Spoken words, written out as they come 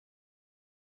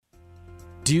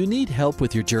Do you need help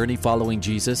with your journey following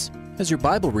Jesus? Has your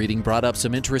Bible reading brought up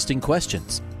some interesting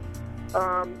questions?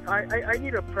 I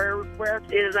need a prayer request.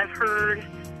 I've heard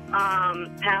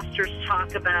pastors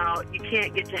talk about you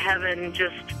can't get to heaven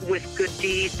just with good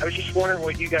deeds. I was just wondering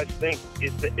what you guys think.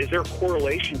 Is there a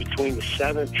correlation between the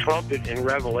seventh trumpet and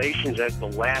Revelations as the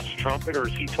last trumpet, or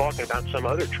is he talking about some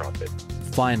other trumpet?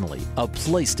 Finally, a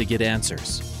place to get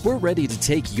answers. We're ready to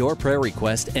take your prayer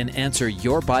request and answer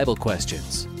your Bible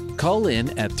questions. Call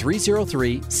in at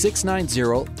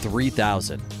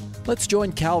 303-690-3000. Let's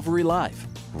join Calvary Live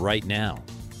right now.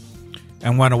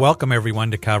 And want to welcome everyone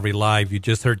to Calvary Live. You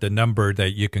just heard the number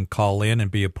that you can call in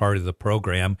and be a part of the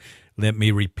program. Let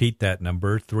me repeat that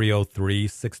number,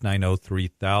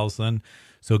 303-690-3000.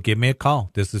 So give me a call.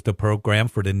 This is the program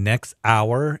for the next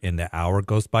hour, and the hour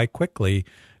goes by quickly,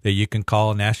 that you can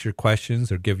call and ask your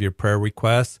questions or give your prayer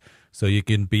requests. So you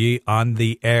can be on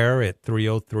the air at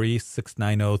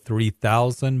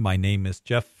 303-690-3000. My name is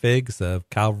Jeff Figs of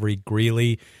Calvary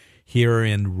Greeley here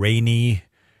in rainy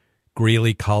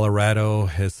Greeley, Colorado,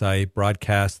 as I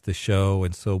broadcast the show,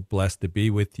 and so blessed to be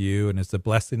with you. And it's a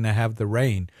blessing to have the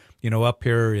rain. You know, up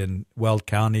here in Weld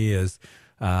County, there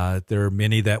are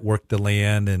many that work the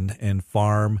land and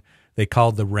farm. They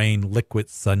call the rain liquid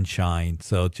sunshine.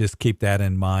 So just keep that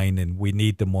in mind, and we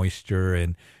need the moisture,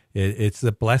 and it's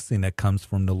a blessing that comes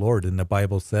from the Lord, and the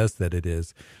Bible says that it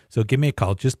is. So give me a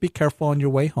call. Just be careful on your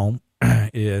way home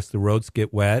as the roads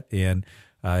get wet, and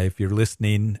if you're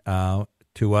listening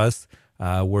to us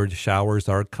where the showers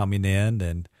are coming in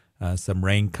and some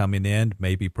rain coming in,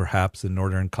 maybe perhaps in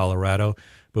northern Colorado.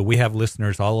 But we have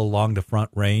listeners all along the Front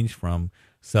Range from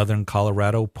southern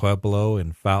Colorado, Pueblo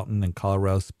and Fountain and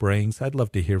Colorado Springs. I'd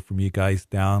love to hear from you guys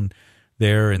down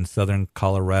there in southern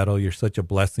Colorado. You're such a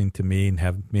blessing to me, and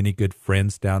have many good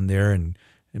friends down there, and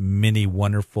many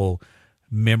wonderful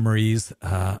memories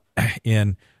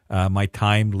in my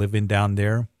time living down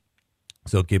there.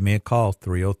 So give me a call,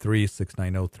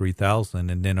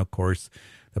 303-690-3000. And then, of course,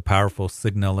 the powerful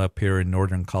signal up here in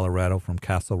northern Colorado from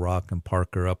Castle Rock and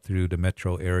Parker up through the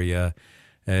metro area.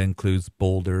 It includes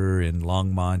Boulder and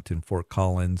Longmont and Fort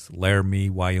Collins, Laramie,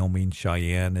 Wyoming,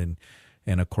 Cheyenne, and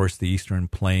of course, the eastern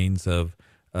plains of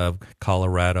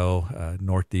Colorado,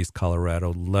 northeast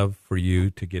Colorado. Love for you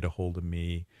to get a hold of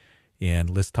me. And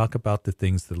let's talk about the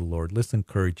things of the Lord. Let's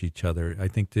encourage each other. I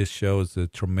think this show is a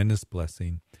tremendous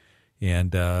blessing.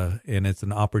 And it's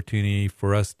an opportunity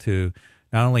for us to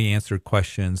not only answer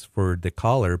questions for the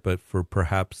caller, but for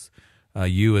perhaps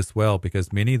you as well,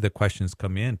 because many of the questions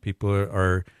come in. People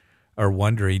are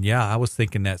wondering, yeah, I was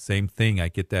thinking that same thing. I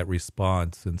get that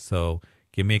response. And so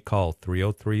give me a call,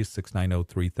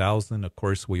 303-690-3000. Of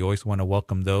course, we always want to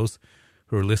welcome those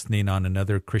who are listening on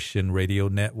another Christian radio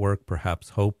network, perhaps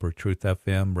Hope or Truth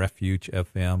FM, Refuge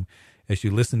FM. As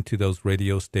you listen to those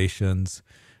radio stations,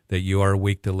 that you are a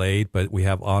week delayed, but we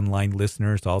have online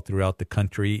listeners all throughout the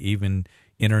country, even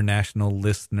international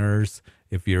listeners.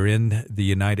 If you're in the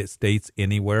United States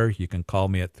anywhere, you can call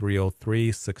me at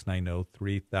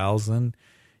 303-690-3000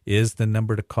 is the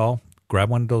number to call. Grab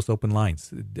one of those open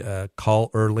lines. Call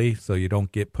early so you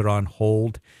don't get put on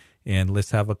hold, and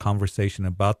let's have a conversation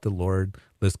about the Lord.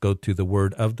 Let's go to the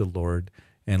word of the Lord,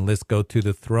 and let's go to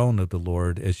the throne of the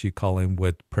Lord as you call him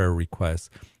with prayer requests.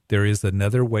 There is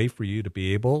another way for you to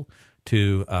be able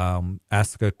to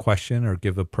ask a question or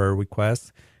give a prayer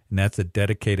request, and that's a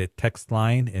dedicated text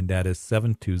line, and that is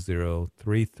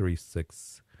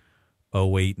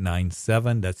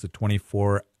 720-336-0897. That's a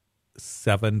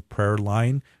 24/7 prayer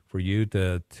line for you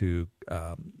to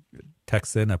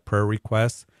text in a prayer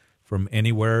request from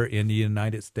anywhere in the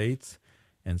United States.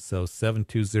 And so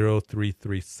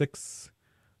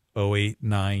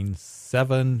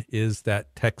 720-336-0897 is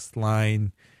that text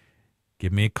line.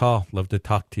 Give me a call. Love to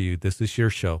talk to you. This is your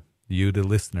show, you the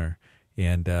listener,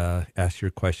 and ask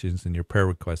your questions and your prayer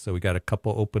requests. So we got a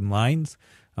couple open lines.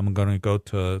 I'm going to go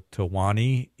to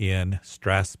Wani in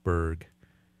Strasburg.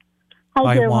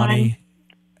 Hi there, Wani.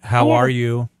 How are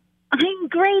you? I'm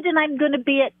great, and I'm going to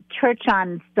be at church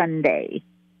on Sunday.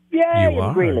 Yay, You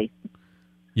are? Really.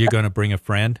 You're going to bring a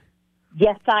friend?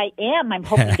 Yes, I am. I'm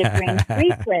hoping to bring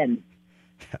 3 friends.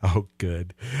 Oh,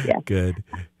 good. Yeah. Good.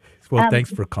 Well,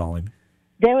 thanks for calling.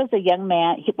 There was a young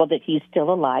man, that he's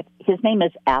still alive. His name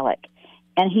is Alec,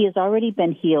 and he has already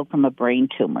been healed from a brain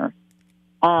tumor.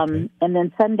 And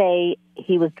then Sunday,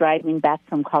 he was driving back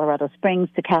from Colorado Springs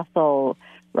to Castle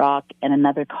Rock, and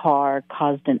another car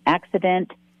caused an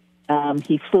accident.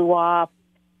 He flew off,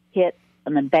 hit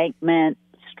an embankment,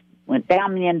 went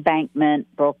down the embankment,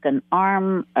 broke an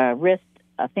arm, a wrist,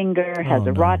 a finger, has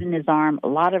a rod in his arm, a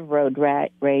lot of road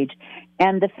rage,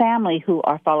 And the family who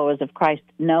are followers of Christ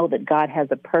know that God has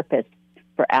a purpose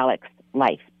for Alec's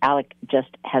life. Alec just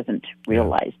hasn't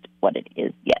realized what it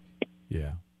is yet.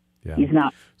 Yeah. He's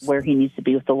not where he needs to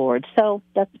be with the Lord. So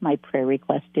that's my prayer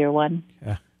request, dear one.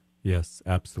 Yes,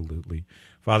 absolutely.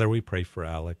 Father, we pray for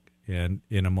Alec, and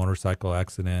in a motorcycle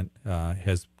accident,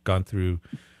 has gone through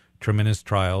tremendous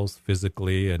trials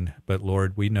physically, but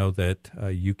Lord, we know that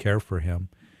you care for him.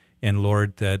 And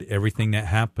Lord, that everything that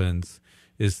happens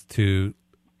is to,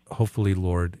 hopefully,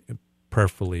 Lord,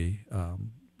 prayerfully,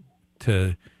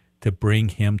 to bring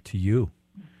him to you.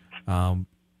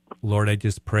 Lord, I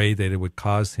just pray that it would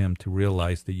cause him to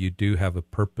realize that you do have a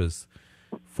purpose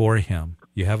for him.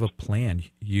 You have a plan.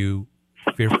 You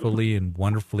fearfully and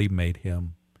wonderfully made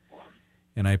him.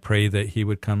 And I pray that he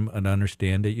would come and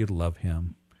understand that you love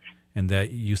him and that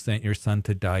you sent your son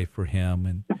to die for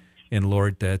him. And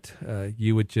Lord, that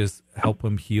you would just help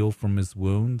him heal from his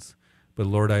wounds. But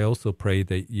Lord, I also pray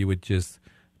that you would just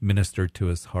minister to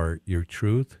his heart, your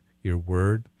truth, your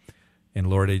word. And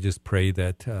Lord, I just pray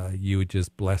that you would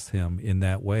just bless him in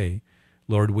that way.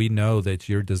 Lord, we know that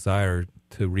your desire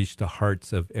to reach the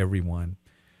hearts of everyone.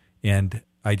 And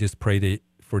I just pray that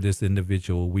for this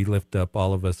individual, we lift up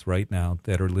all of us right now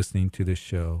that are listening to this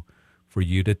show, for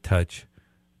you to touch,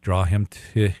 draw him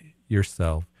to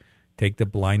yourself, take the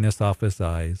blindness off his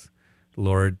eyes.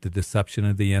 Lord, the deception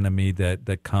of the enemy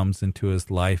that comes into his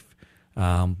life,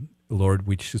 Lord,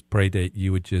 we just pray that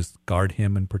you would just guard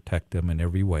him and protect him in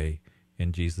every way.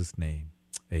 In Jesus' name,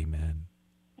 amen.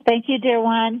 Thank you, dear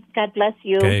one. God bless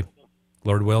you. Okay.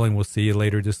 Lord willing, we'll see you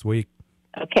later this week.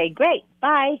 Okay, great.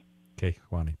 Bye. Okay,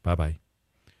 Juani. Bye-bye.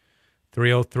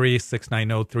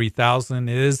 303-690-3000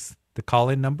 is the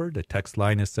call-in number. The text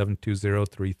line is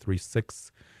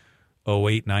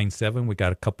 720-336-0897. We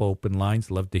got a couple open lines.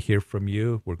 Love to hear from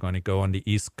you. We're going to go on the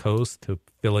East Coast to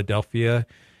Philadelphia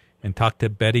and talk to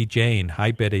Betty Jane.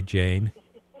 Hi, Betty Jane.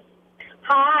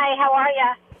 Hi, how are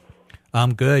you?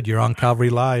 I'm good. You're on Calvary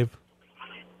Live.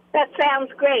 That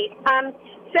sounds great.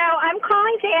 So I'm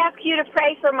calling to ask you to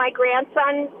pray for my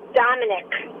grandson, Dominic.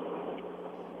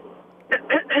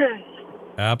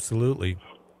 Absolutely.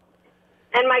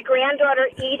 And my granddaughter,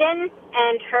 Eden,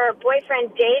 and her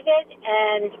boyfriend, David,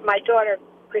 and my daughter,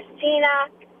 Christina,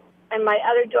 and my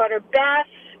other daughter,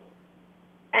 Beth,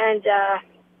 and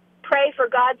pray for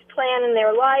God's plan in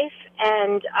their life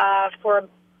and for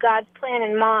God's plan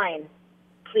in mine,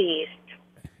 please.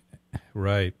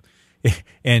 Right.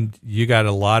 And you got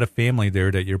a lot of family there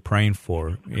that you're praying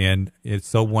for, and it's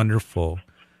so wonderful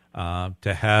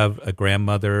to have a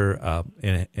grandmother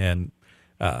and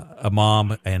a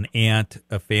mom, an aunt,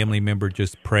 a family member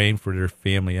just praying for their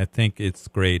family. I think it's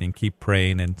great, and keep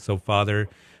praying. And so, Father,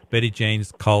 Betty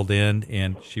Jane's called in,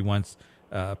 and she wants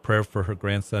prayer for her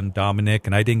grandson, Dominic.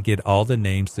 And I didn't get all the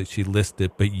names that she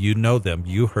listed, but you know them,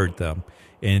 you heard them,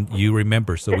 and you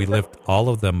remember. So we lift all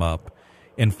of them up.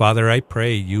 And Father, I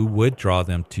pray you would draw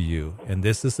them to you. And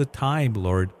this is a time,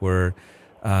 Lord, where,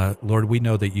 Lord, we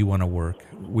know that you want to work.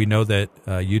 We know that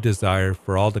you desire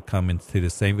for all to come into the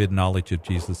saving knowledge of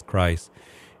Jesus Christ.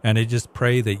 And I just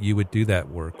pray that you would do that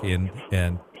work and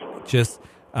just,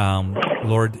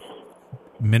 Lord,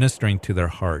 ministering to their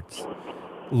hearts.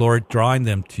 Lord, drawing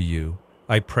them to you.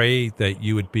 I pray that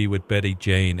you would be with Betty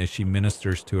Jane as she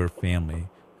ministers to her family,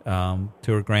 to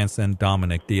her grandson,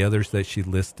 Dominic, the others that she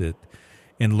listed.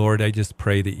 And Lord, I just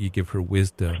pray that you give her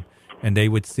wisdom and they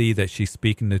would see that she's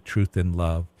speaking the truth in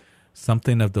love,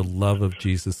 something of the love of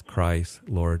Jesus Christ,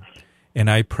 Lord. And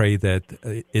I pray that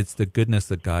it's the goodness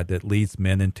of God that leads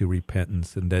men into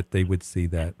repentance and that they would see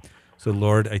that. So,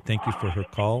 Lord, I thank you for her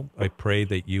call. I pray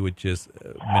that you would just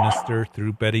minister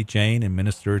through Betty Jane and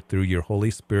minister through your Holy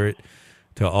Spirit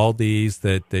to all these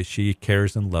that she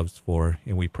cares and loves for.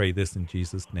 And we pray this in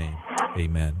Jesus' name.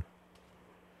 Amen.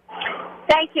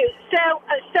 Thank you.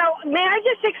 So may I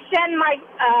just extend my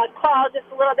call just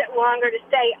a little bit longer to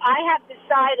say I have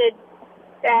decided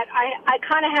that I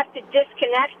kind of have to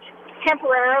disconnect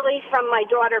temporarily from my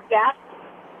daughter Beth,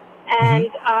 and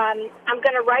I'm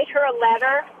going to write her a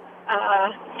letter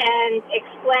and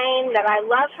explain that I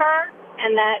love her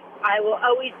and that I will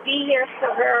always be here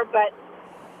for her, but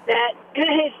that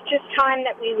it's just time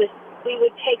that we would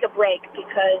take a break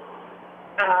because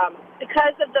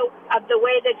of the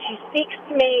way that she speaks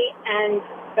to me and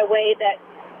the way that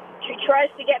she tries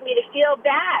to get me to feel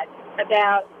bad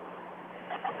about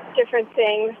different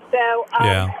things. So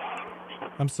yeah,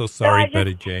 I'm so sorry,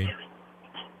 Betty Jane.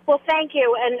 Well, thank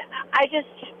you, and I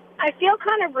feel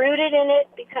kind of rooted in it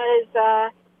because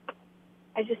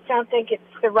I just don't think it's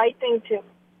the right thing to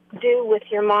do with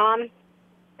your mom,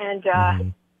 and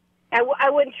I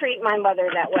wouldn't treat my mother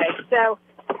that way. So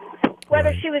whether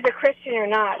Right. she was a Christian or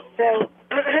not. So,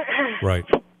 Right.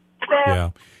 so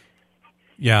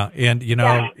Yeah. And,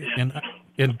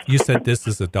 and you said this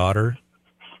is a daughter?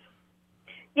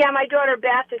 yeah, my daughter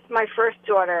Beth is my first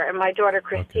daughter, and my daughter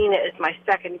Christina is my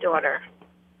second daughter.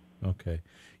 Okay.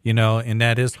 And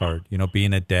that is hard,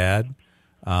 being a dad.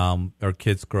 Our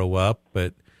kids grow up,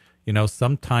 but,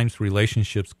 sometimes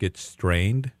relationships get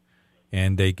strained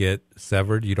and they get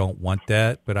severed. You don't want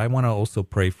that. But I want to also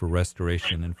pray for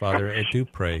restoration. And Father, I do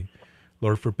pray,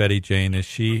 Lord, for Betty Jane, as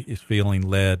she is feeling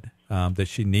led, that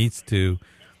she needs to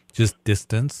just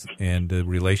distance and the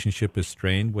relationship is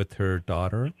strained with her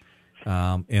daughter.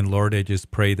 And Lord, I just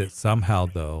pray that somehow,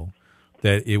 though,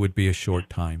 that it would be a short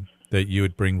time, that you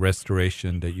would bring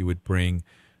restoration, that you would bring,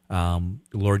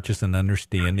 Lord, just an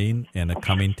understanding and a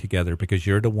coming together, because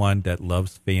you're the one that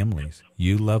loves families.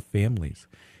 You love families.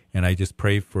 And I just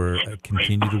pray for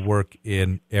continue to work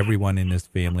in everyone in this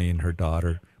family and her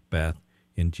daughter, Beth,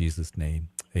 in Jesus' name.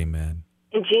 Amen.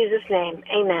 In Jesus' name,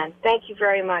 amen. Thank you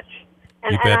very much.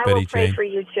 And, You bet, and I will Betty pray Jane. for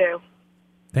you, too.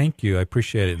 Thank you. I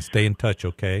appreciate it. And stay in touch,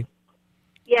 okay?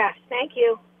 Yes, thank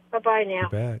you. Bye-bye now. You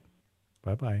bet.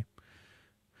 Bye-bye.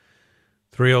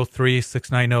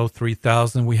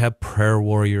 303-690-3000. We have prayer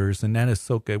warriors, and that is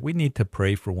so good. We need to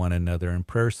pray for one another, and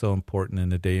prayer is so important in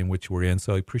the day in which we're in.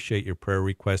 So I appreciate your prayer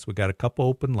requests. We got a couple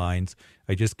open lines.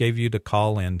 I just gave you the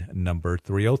call-in number,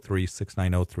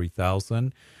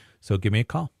 303-690-3000. So give me a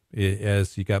call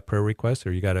as you got prayer requests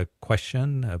or you got a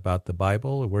question about the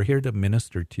Bible. We're here to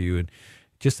minister to you, and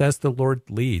just as the Lord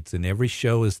leads, and every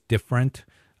show is different.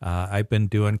 I've been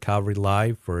doing Calvary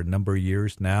Live for a number of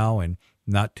years now, and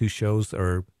not two shows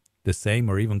are the same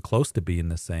or even close to being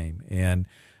the same. And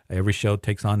every show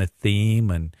takes on a theme,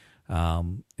 and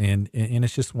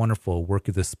it's just wonderful work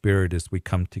of the Spirit as we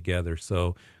come together.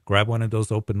 So grab one of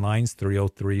those open lines,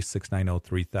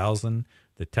 303-690-3000.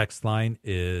 The text line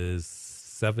is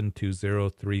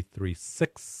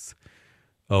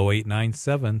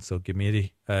 720-336-0897. So give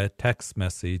me a text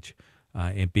message.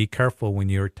 And be careful when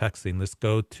you're texting. Let's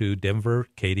go to Denver.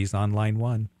 Katie's on line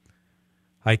 1.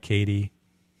 Hi, Katie.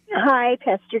 Hi,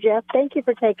 Pastor Jeff. Thank you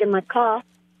for taking my call.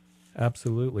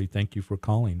 Absolutely. Thank you for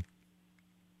calling.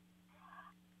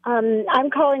 I'm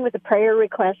calling with a prayer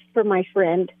request for my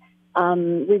friend.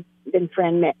 We've been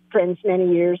friends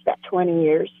many years, about 20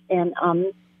 years. And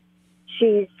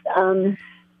she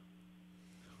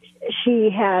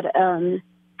had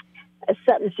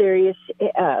something serious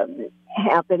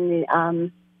happened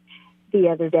the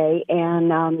other day,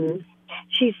 and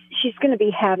she's going to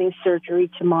be having surgery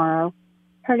tomorrow.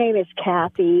 Her name is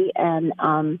Kathy, and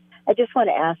I just want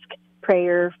to ask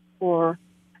prayer for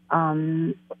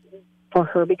her,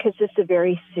 because this is a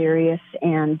very serious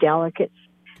and delicate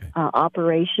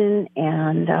operation,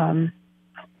 and I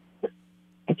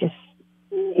just,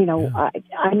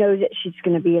 I know that she's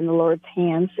going to be in the Lord's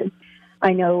hands, and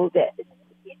I know that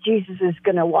Jesus is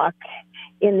going to walk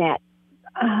in that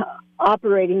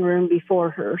operating room before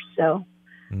her. So,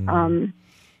 and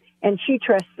she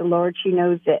trusts the Lord. She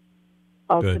knows that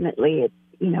ultimately,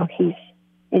 He's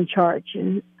in charge.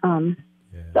 And so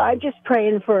I'm just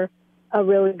praying for a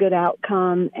really good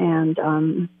outcome.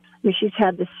 And she's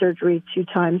had this surgery 2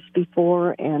 times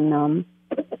before, and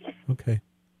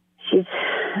she's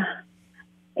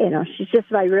just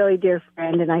my really dear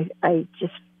friend, and I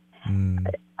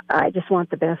just want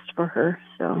the best for her.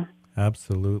 So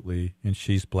absolutely, and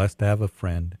she's blessed to have a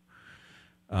friend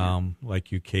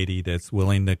like you, Katie, that's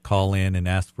willing to call in and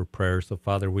ask for prayer. So,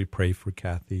 Father, we pray for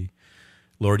Kathy.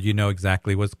 Lord, you know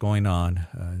exactly what's going on.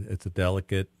 It's a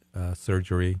delicate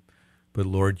surgery, but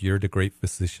Lord, you're the great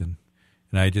physician,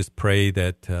 and I just pray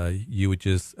that you would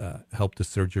just help the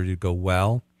surgery to go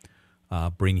well,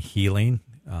 bring healing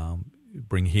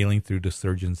through the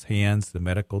surgeon's hands, the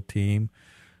medical team.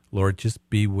 Lord, just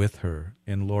be with her.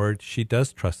 And Lord, she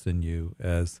does trust in you,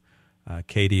 as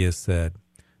Katie has said.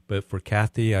 But for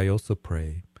Kathy, I also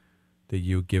pray that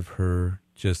you give her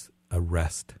just a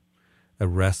rest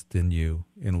in you.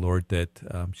 And Lord, that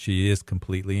she is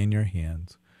completely in your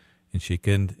hands, and she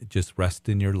can just rest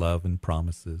in your love and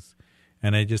promises.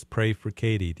 And I just pray for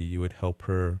Katie that you would help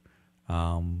her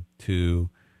to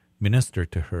minister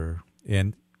to her.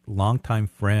 And longtime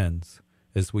friends,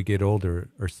 as we get older,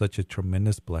 are such a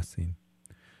tremendous blessing.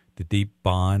 The deep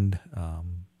bond,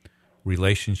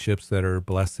 relationships that are a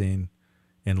blessing.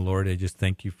 And Lord, I just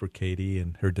thank you for Katie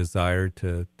and her desire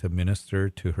to minister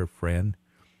to her friend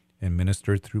and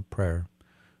minister through prayer.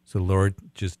 So Lord,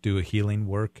 just do a healing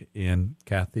work in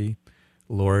Kathy.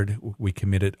 Lord, we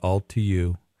commit it all to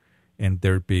you, and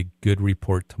there'd be a good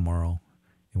report tomorrow.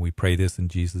 And we pray this in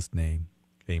Jesus' name.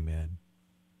 Amen.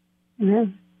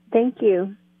 Amen. Thank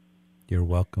you. You're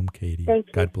welcome, Katie. Thank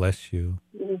you. God bless you.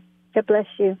 God bless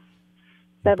you.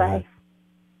 Bye-bye.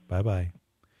 Bye-bye.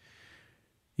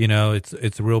 You know, it's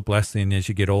a real blessing as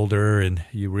you get older and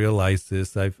you realize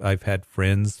this. I've had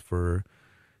friends for,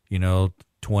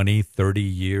 20, 30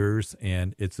 years,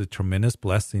 and it's a tremendous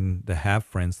blessing to have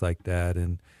friends like that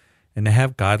and to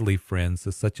have godly friends.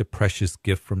 It's such a precious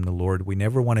gift from the Lord. We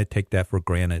never want to take that for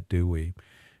granted, do we?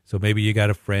 So maybe you got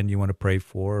a friend you want to pray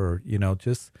for, or,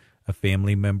 just a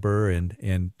family member,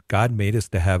 and God made us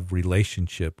to have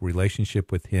relationship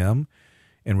with Him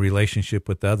and relationship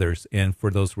with others. And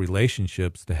for those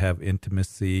relationships to have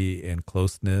intimacy and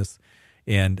closeness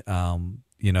and,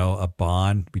 a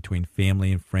bond between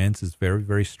family and friends is very,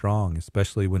 very strong,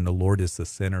 especially when the Lord is the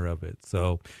center of it.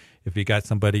 So if you got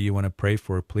somebody you want to pray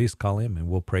for, please call him and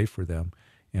we'll pray for them.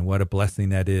 And what a blessing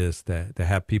that is to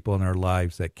have people in our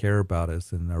lives that care about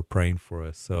us and are praying for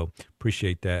us. So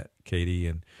appreciate that, Katie.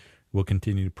 And we'll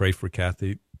continue to pray for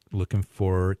Kathy. Looking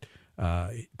forward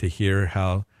to hear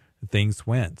how things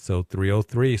went. So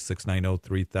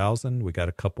 303-690-3000. We got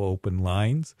a couple open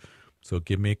lines. So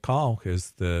give me a call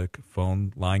because the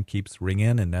phone line keeps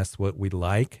ringing, and that's what we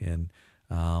like. And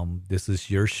this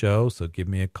is your show, so give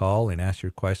me a call and ask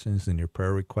your questions and your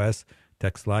prayer requests.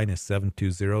 Text line is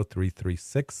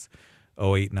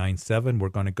 720-336-0897. We're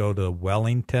going to go to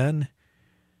Wellington,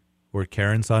 where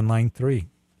Karen's on line 3.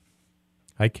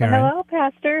 Hi, Karen. Hello,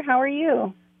 Pastor. How are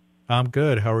you? I'm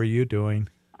good. How are you doing?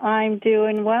 I'm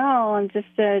doing well. I'm just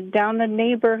down the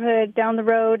neighborhood, down the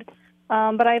road.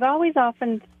 But I've always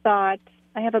often thought,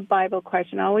 I have a Bible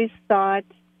question. I always thought,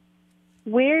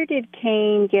 where did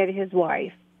Cain get his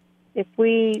wife? If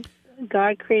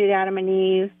God created Adam and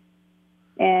Eve,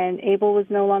 and Abel was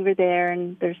no longer there,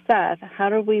 and there's Seth, how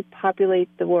do we populate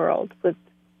the world with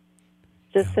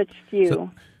just such few?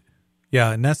 So,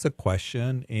 and that's a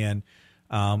question. And,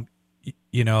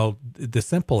 the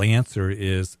simple answer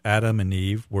is Adam and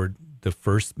Eve were the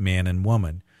first man and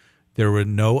woman. There were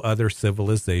no other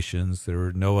civilizations. There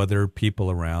were no other people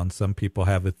around. Some people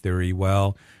have a theory,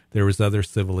 well, there was other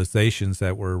civilizations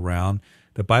that were around.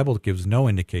 The Bible gives no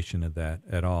indication of that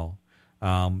at all.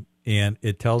 And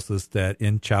it tells us that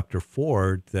in chapter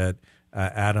 4 that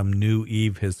Adam knew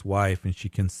Eve, his wife, and she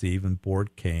conceived and bore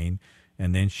Cain.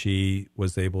 And then she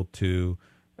was able to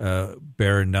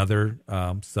bear another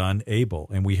son, Abel.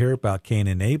 And we hear about Cain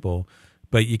and Abel.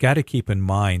 But you got to keep in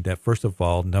mind that, first of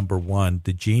all, number one,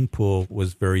 the gene pool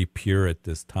was very pure at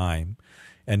this time.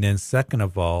 And then second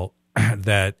of all,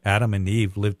 that Adam and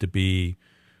Eve lived to be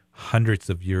hundreds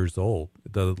of years old.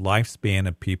 The lifespan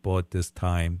of people at this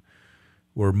time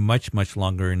were much, much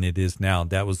longer than it is now.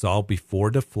 That was all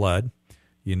before the flood,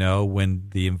 when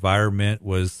the environment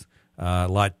was a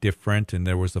lot different and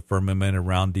there was a firmament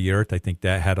around the earth. I think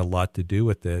that had a lot to do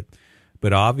with it.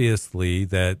 But obviously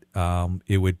that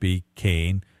it would be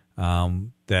Cain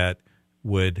that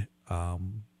would,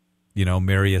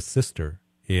 marry a sister,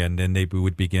 and then they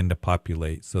would begin to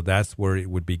populate. So that's where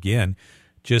it would begin,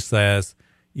 just as,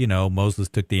 Moses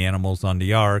took the animals on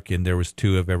the ark, and there was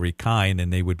 2 of every kind,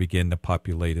 and they would begin to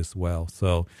populate as well.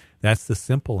 So that's the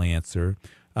simple answer.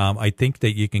 I think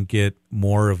that you can get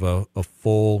more of a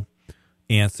full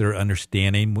answer,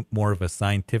 understanding, more of a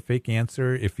scientific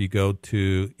answer if you go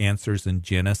to Answers in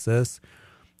Genesis.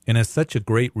 And it's such a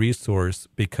great resource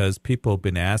because people have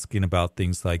been asking about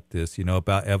things like this,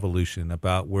 about evolution,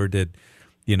 about where did,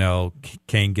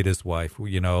 Cain get his wife?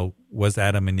 Was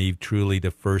Adam and Eve truly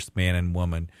the first man and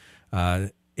woman?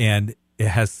 And it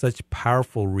has such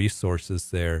powerful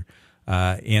resources there.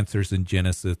 Answers in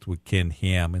Genesis with Ken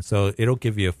Ham. And so it'll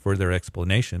give you a further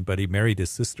explanation, but he married his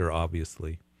sister,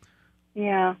 obviously.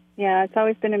 Yeah, it's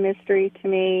always been a mystery to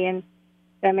me, and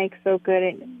that makes so good.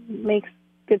 It makes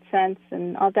good sense,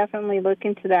 and I'll definitely look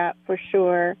into that for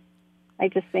sure. I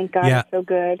just think God is so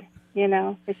good,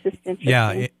 it's just interesting.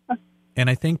 Yeah, and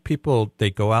I think people,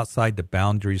 they go outside the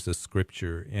boundaries of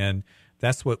Scripture, and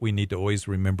that's what we need to always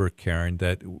remember, Karen,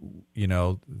 that,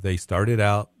 they started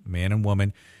out man and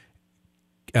woman.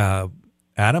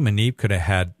 Adam and Eve could have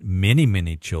had many,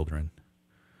 many children.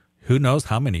 Who knows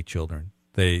how many children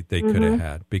they could have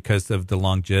had because of the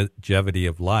longevity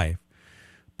of life.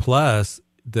 Plus,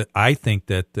 I think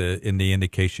that the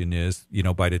indication is,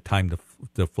 by the time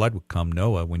the flood would come,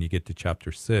 Noah, when you get to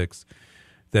chapter 6,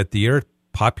 that the earth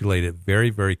populated very,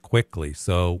 very quickly.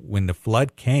 So when the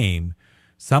flood came,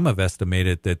 some have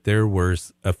estimated that there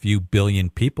was a few billion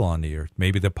people on the earth.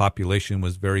 Maybe the population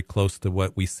was very close to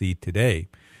what we see today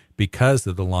because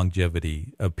of the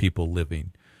longevity of people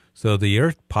living. So the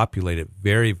earth populated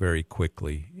very, very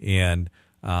quickly. And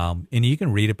And you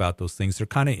can read about those things. They're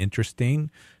kind of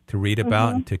interesting to read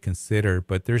about and to consider,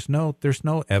 but there's no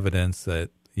evidence that,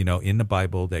 in the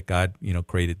Bible that God,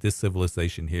 created this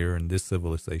civilization here and this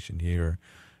civilization here.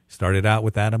 Started out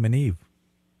with Adam and Eve.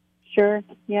 Sure.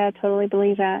 Yeah, I totally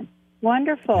believe that.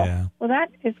 Wonderful. Yeah. Well,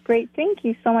 that is great. Thank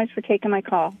you so much for taking my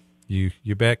call. You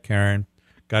bet, Karen.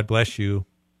 God bless you.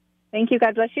 Thank you.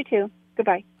 God bless you too.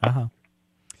 Goodbye.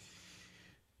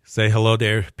 Say hello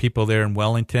to people there in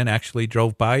Wellington. Actually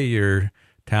drove by your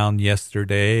town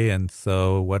yesterday, and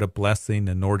so what a blessing.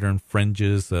 The northern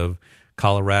fringes of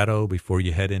Colorado before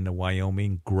you head into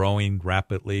Wyoming, growing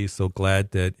rapidly. So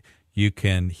glad that you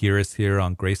can hear us here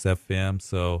on Grace FM.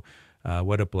 So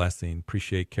what a blessing.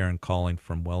 Appreciate Karen calling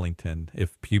from Wellington.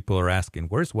 If people are asking,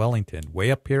 where's Wellington?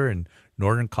 Way up here in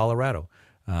northern Colorado,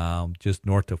 just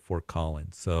north of Fort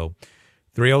Collins. So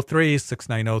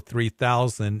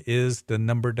 303-690-3000 is the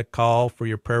number to call for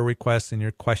your prayer requests and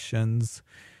your questions.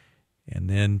 And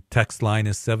then text line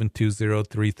is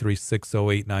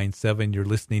 720-336-0897. You're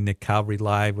listening to Calvary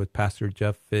Live with Pastor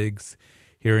Jeff Figs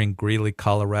here in Greeley,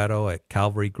 Colorado at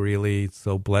Calvary Greeley.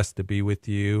 So blessed to be with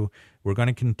you. We're going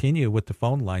to continue with the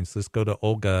phone lines. Let's go to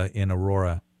Olga in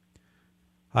Aurora.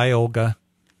 Hi, Olga.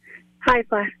 Hi,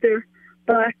 Pastor.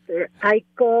 Pastor, I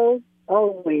call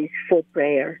always for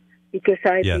prayer because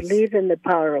I believe in the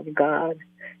power of God.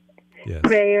 Yes.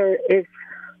 Prayer is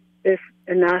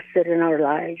an asset in our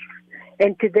lives.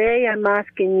 And today I'm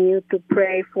asking you to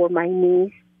pray for my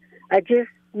niece. I just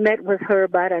met with her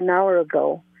about an hour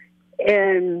ago,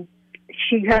 and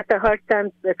she has a hard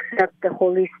time to accept the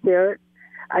Holy Spirit.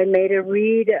 I made her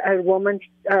read Romans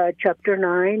chapter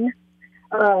 9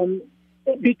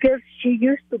 because she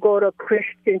used to go to a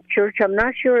Christian church. I'm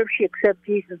not sure if she accepted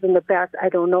Jesus in the past. I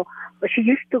don't know. But she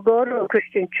used to go to a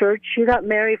Christian church. She got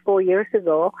married 4 years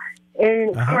ago.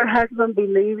 And her husband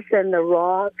believes in the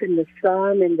rock and the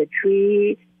sun and the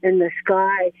tree and the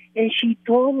sky. And she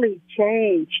totally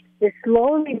changed. And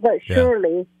slowly but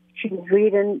surely, she's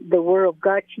reading the Word of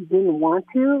God. She didn't want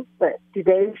to, but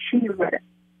today she read it.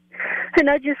 And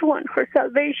I just want her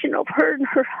salvation of her and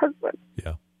her husband.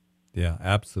 Yeah,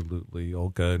 absolutely,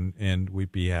 Olga. And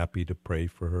we'd be happy to pray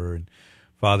for her. And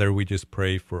Father, we just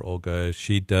pray for Olga.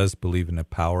 She does believe in the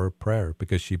power of prayer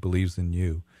because she believes in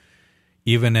you.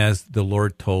 Even as the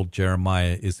Lord told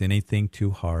Jeremiah, is anything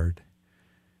too hard?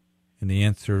 And the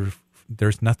answer,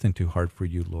 there's nothing too hard for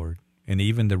you, Lord. And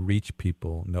even to reach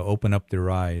people, to open up their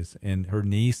eyes. And her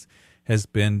niece has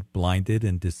been blinded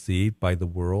and deceived by the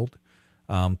world,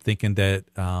 thinking that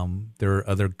there are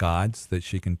other gods that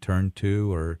she can turn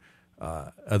to or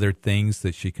other things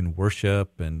that she can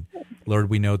worship. And Lord,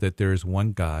 we know that there is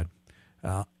one God.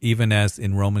 Even as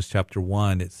in Romans chapter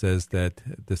 1, it says that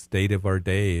the state of our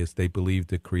day is they believe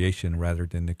the creation rather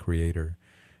than the creator.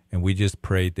 And we just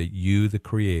pray that you, the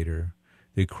creator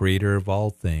of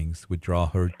all things, would draw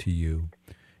her to you.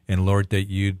 And Lord, that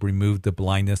you'd remove the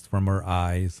blindness from her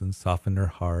eyes and soften her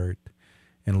heart.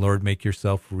 And Lord, make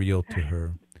yourself real to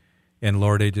her. And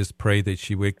Lord, I just pray that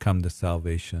she would come to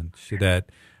salvation. That,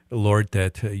 Lord,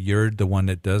 that you're the one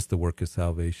that does the work of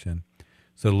salvation.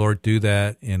 So, Lord, do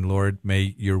that. And, Lord,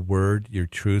 may your word, your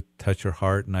truth touch her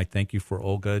heart. And I thank you for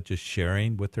Olga just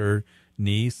sharing with her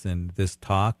niece and this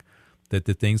talk, that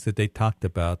the things that they talked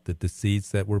about, that the seeds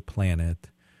that were planted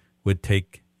would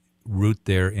take root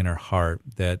there in her heart,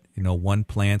 that, one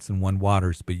plants and one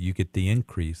waters, but you get the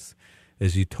increase,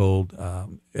 as you told,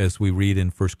 as we read in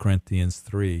 1 Corinthians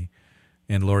 3.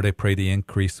 And, Lord, I pray the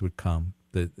increase would come,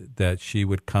 that she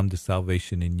would come to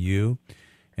salvation in you,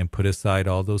 and put aside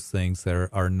all those things that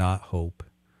are not hope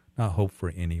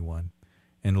for anyone.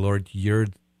 And Lord, you're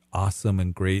awesome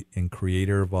and great and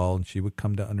creator of all, and she would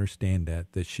come to understand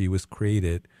that she was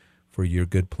created for your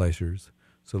good pleasures.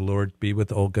 So Lord, be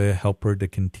with Olga, help her to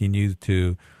continue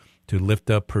to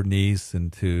lift up her niece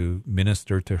and to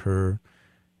minister to her.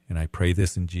 And I pray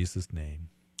this in Jesus' name.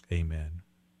 Amen.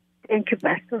 Thank you,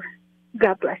 Pastor.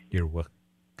 God bless. You're welcome.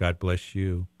 God bless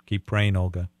you. Keep praying,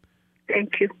 Olga.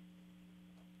 Thank you.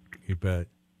 You bet.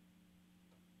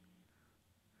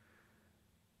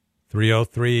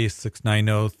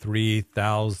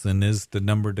 303-690-3000 is the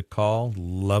number to call.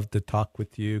 Love to talk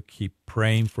with you. Keep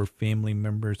praying for family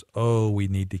members. Oh, we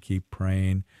need to keep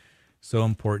praying. So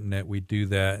important that we do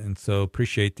that. And so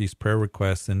appreciate these prayer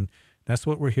requests. And that's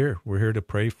what we're here. We're here to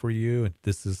pray for you.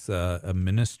 This is a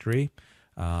ministry.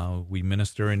 We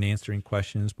minister in answering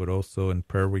questions, but also in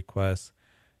prayer requests.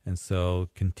 And so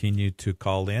continue to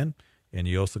call in. And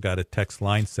you also got a text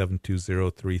line,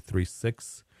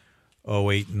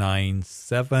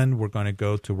 720-336-0897. We're going to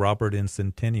go to Robert in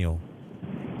Centennial.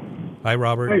 Hi,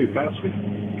 Robert. Hey, Pastor.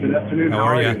 Good afternoon. How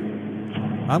are you?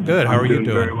 I'm good. How are you doing?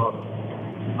 Very well.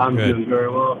 I'm good. Doing very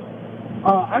well.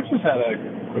 I just had a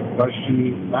quick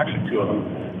question, actually two of them.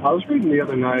 I was reading the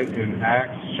other night in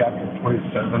Acts chapter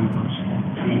 27, verse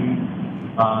 15.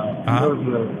 There was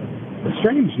a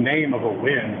strange name of a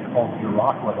wind called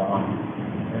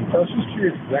Euroclydon. And so I was just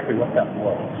curious exactly what that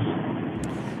was.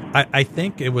 I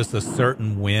think it was a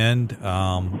certain wind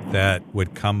that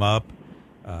would come up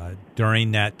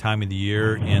during that time of the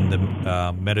year in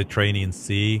the Mediterranean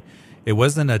Sea. It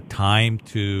wasn't a time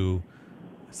to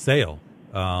sail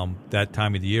that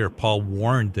time of the year. Paul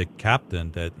warned the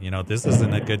captain that, this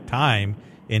isn't a good time,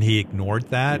 and he ignored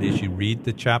that. As you read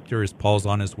the chapter, as Paul's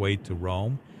on his way to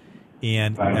Rome.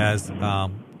 And as,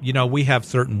 we have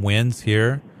certain winds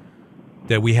here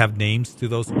that we have names to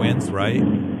those winds, right?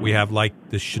 We have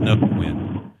like the Chinook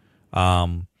wind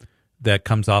that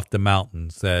comes off the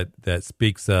mountains that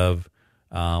speaks of,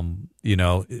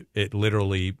 it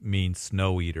literally means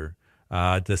snow eater.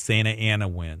 The Santa Ana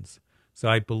winds. So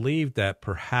I believe that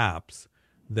perhaps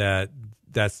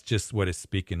that's just what it's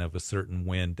speaking of, a certain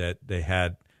wind that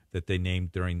they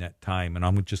named during that time. And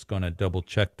I'm just going to double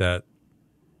check that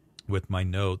with my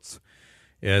notes,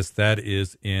 as that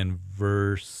is in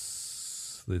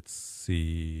verse,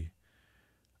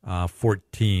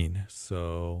 14.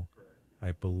 So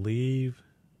I believe,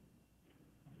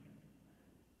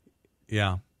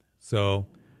 so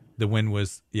the wind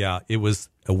was, it was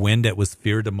a wind that was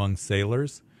feared among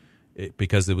sailors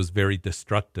because it was very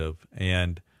destructive.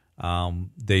 And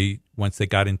once they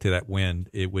got into that wind,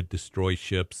 it would destroy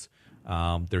ships.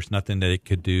 There's nothing that it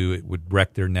could do. It would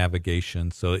wreck their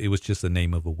navigation. So it was just the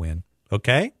name of a wind.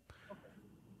 Okay?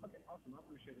 Okay, awesome. I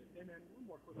appreciate it. And then one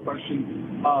more quick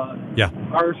question.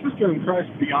 Our sister in Christ,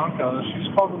 Bianca, she's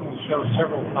called on the show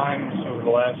several times over the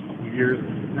last couple of years,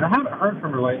 and I haven't heard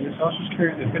from her lately, so I was just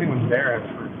curious if anyone's there has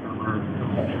heard from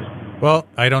her. Well,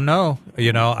 I don't know.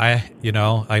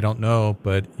 I don't know,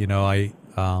 but I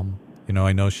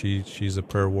know she's a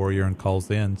prayer warrior and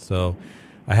calls in, so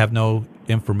I have no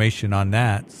information on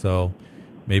that. So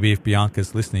maybe if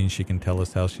Bianca's listening, she can tell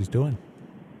us how she's doing.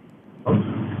 All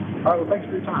right, well, thanks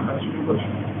for your time. That's your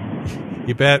question.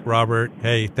 You bet, Robert.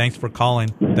 Hey, thanks for calling.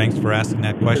 Thanks for asking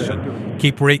that question.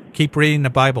 Keep reading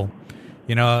the Bible.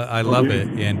 I love it.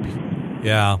 And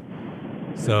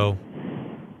so,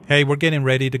 hey, we're getting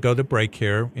ready to go to break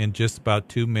here in just about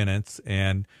 2 minutes.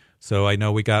 And so I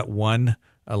know we got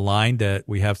a line that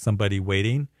we have somebody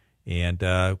waiting, and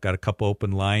got a couple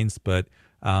open lines. But,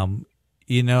 I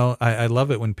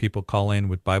love it when people call in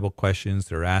with Bible questions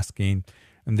they're asking.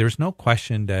 And there's no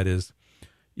question that is,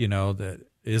 that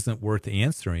isn't worth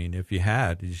answering. If you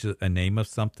had a name of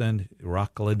something,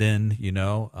 Euroclydon,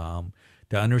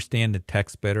 to understand the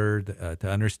text better, to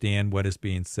understand what is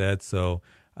being said. So,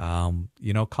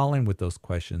 call in with those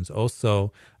questions.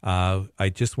 Also,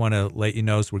 I just want to let you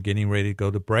know, as we're getting ready to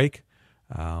go to break,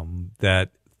 that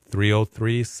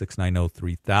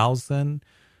 303-690-3000.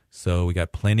 So we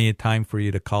got plenty of time for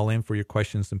you to call in for your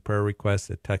questions and prayer requests.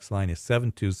 The text line is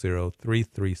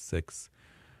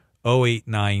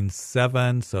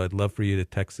 720-336-0897. So I'd love for you to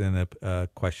text in a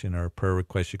question or a prayer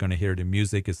request. You're going to hear the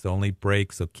music. It's the only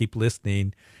break. So keep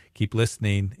listening,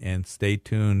 and stay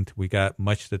tuned. We got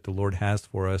much that the Lord has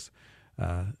for us.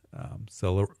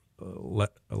 Shalera.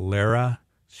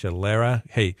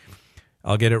 Hey,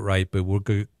 I'll get it right, but we'll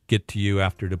get to you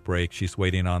after the break. She's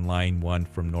waiting on line 1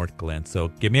 from North Glen. So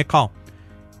give me a call.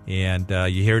 And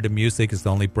you hear the music. It's the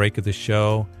only break of the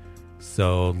show.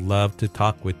 So love to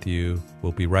talk with you.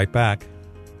 We'll be right back.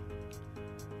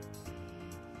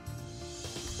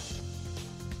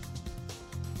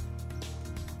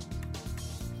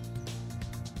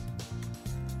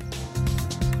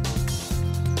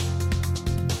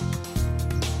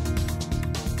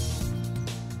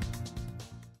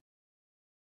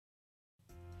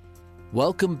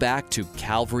 Welcome back to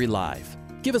Calvary Live.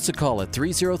 Give us a call at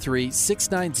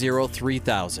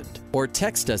 303-690-3000 or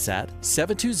text us at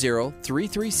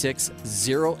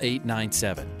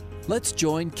 720-336-0897. Let's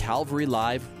join Calvary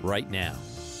Live right now.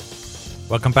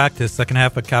 Welcome back to the second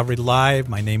half of Calvary Live.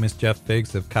 My name is Jeff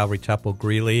Figs of Calvary Chapel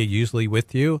Greeley, usually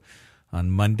with you on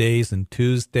Mondays and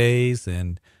Tuesdays,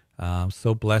 and I'm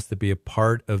so blessed to be a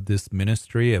part of this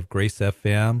ministry of Grace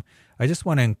FM. I just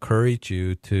want to encourage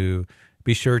you to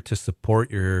be sure to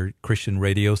support your Christian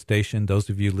radio station. Those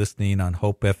of you listening on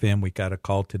Hope FM, we got a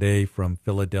call today from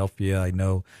Philadelphia. I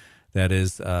know that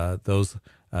is those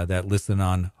that listen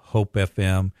on Hope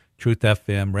FM, Truth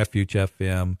FM, Refuge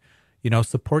FM.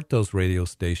 Support those radio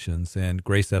stations and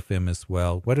Grace FM as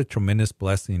well. What a tremendous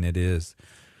blessing it is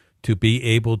to be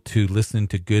able to listen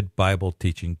to good Bible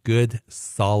teaching, good,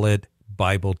 solid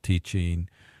Bible teaching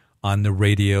on the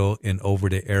radio and over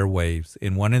the airwaves.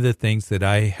 And one of the things that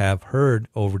I have heard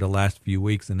over the last few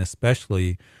weeks, and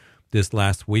especially this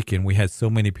last weekend, we had so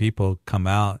many people come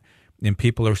out, and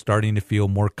people are starting to feel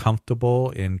more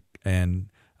comfortable and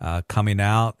coming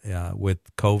out with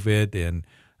COVID and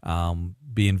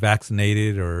being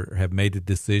vaccinated or have made a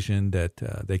decision that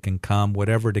they can come,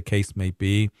 whatever the case may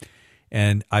be.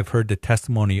 And I've heard the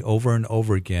testimony over and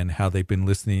over again how they've been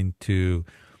listening to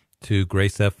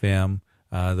Grace FM,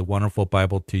 the wonderful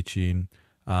Bible teaching,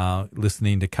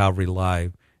 listening to Calvary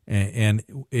Live. And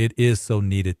it is so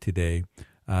needed today.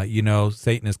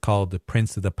 Satan is called the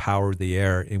prince of the power of the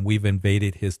air, and we've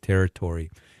invaded his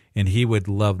territory. And he would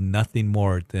love nothing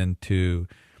more than to,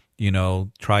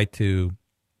 try to,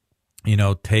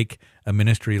 take a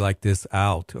ministry like this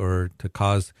out or to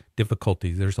cause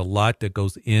difficulties. There's a lot that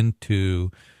goes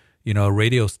into, a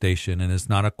radio station, and it's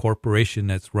not a corporation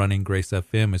that's running Grace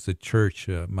FM. It's a church.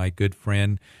 My good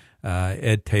friend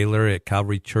Ed Taylor at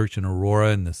Calvary Church in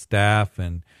Aurora, and the staff,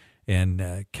 and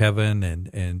Kevin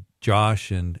and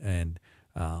Josh and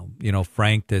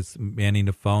Frank that's manning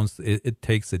the phones. It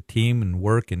takes a team and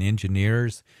work and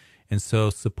engineers. And so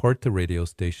support the radio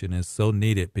station is so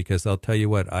needed, because I'll tell you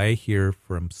what, I hear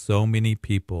from so many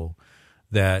people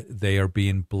that they are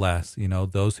being blessed.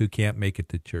 Those who can't make it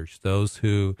to church, those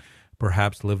who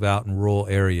perhaps live out in rural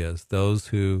areas, those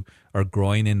who are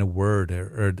growing in the Word,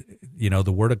 or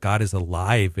the Word of God is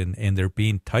alive and they're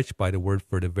being touched by the Word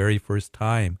for the very first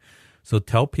time. So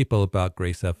tell people about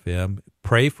Grace FM,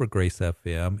 pray for Grace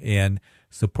FM, and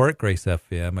support Grace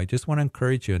FM. I just want to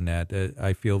encourage you in that.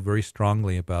 I feel very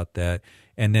strongly about that.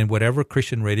 And then whatever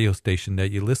Christian radio station that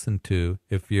you listen to,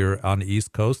 if you're on the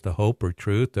East Coast, the Hope or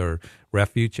Truth or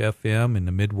Refuge FM in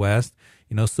the Midwest,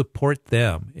 support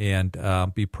them and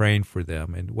be praying for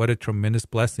them. And what a tremendous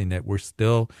blessing that we're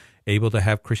still able to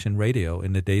have Christian radio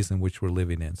in the days in which we're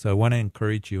living in. So I want to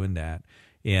encourage you in that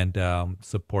and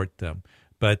support them.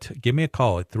 But give me a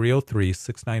call at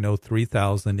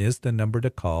 303-690-3000 is the number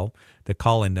to call, the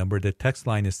call-in number. The text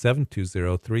line is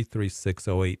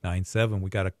 720-336-0897. We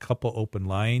got a couple open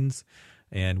lines,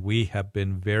 and we have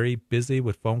been very busy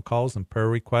with phone calls and prayer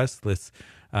requests. Let's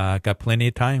got plenty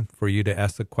of time for you to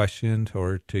ask a question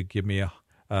or to give me a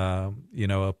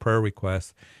prayer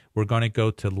request. We're going to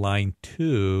go to line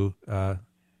 2.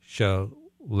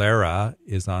 Lara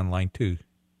is on line 2.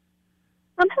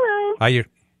 Hello. Hi,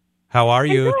 how are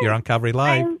you? You're on Calvary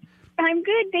Live. I'm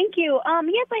good, thank you.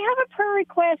 Yes, I have a prayer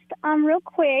request real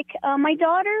quick. My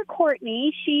daughter,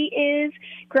 Courtney, she is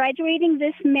graduating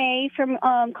this May from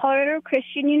Colorado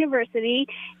Christian University,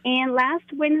 and last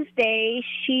Wednesday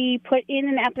she put in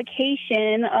an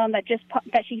application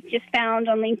that she just found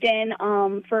on LinkedIn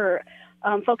for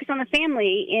Focus on the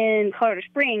Family in Colorado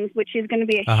Springs, which is going to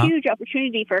be a huge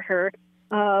opportunity for her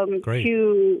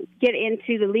to get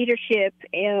into the leadership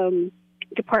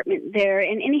department there.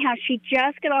 And anyhow, she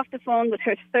just got off the phone with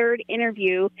her third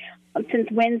interview since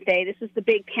Wednesday. This was the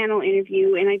big panel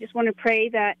interview, and I just want to pray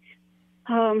that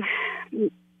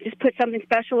just put something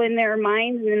special in their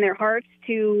minds and in their hearts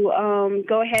to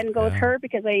go ahead and go with her,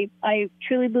 because I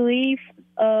truly believe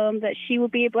that she will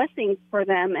be a blessing for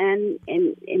them, and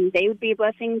they would be a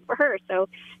blessing for her. So,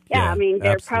 I mean,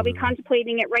 they're probably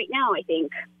contemplating it right now, I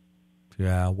think.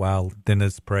 Yeah, wow. Then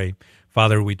let's pray.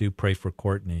 Father, we do pray for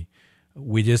Courtney.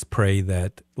 We just pray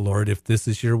that, Lord, if this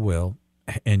is your will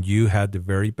and you had the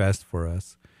very best for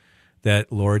us,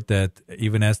 that, Lord, that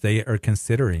even as they are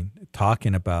considering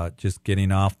talking about just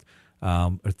getting off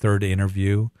a third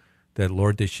interview, that,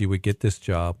 Lord, that she would get this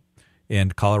job.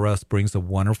 And Colorado Springs, a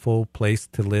wonderful place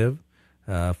to live,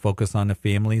 Focus on the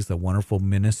Family is a wonderful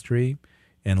ministry.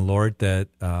 And, Lord, that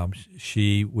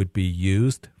she would be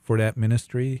used for that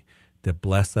ministry to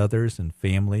bless others and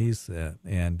families,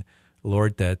 and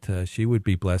Lord, that she would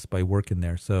be blessed by working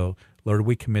there. So, Lord,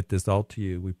 we commit this all to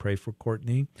you. We pray for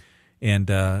Courtney. And,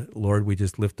 Lord, we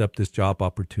just lift up this job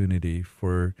opportunity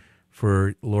for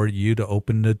Lord, you to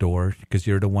open the door, because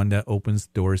you're the one that opens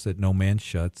doors that no man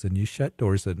shuts, and you shut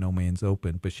doors that no man's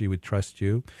open. But she would trust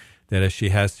you, that as she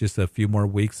has just a few more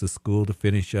weeks of school to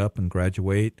finish up and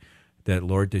graduate, that,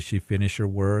 Lord, that she finish her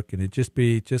work. And it just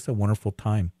be just a wonderful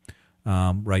time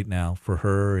right now for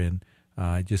her. And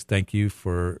I just thank you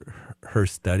for her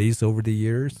studies over the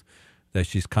years, that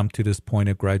she's come to this point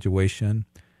of graduation.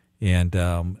 And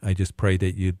I just pray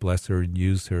that you'd bless her and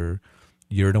use her.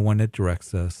 You're the one that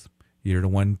directs us. You're the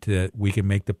one that we can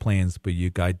make the plans, but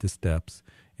you guide the steps.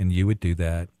 And you would do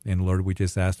that. And Lord, we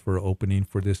just ask for an opening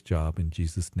for this job in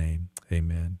Jesus' name.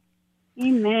 Amen.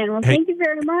 Amen. Well, thank you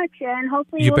very much. And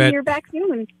hopefully we'll hear back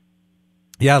soon.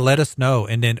 Yeah, let us know.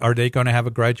 And then are they going to have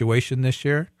a graduation this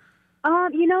year?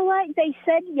 You know what? They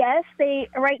said yes.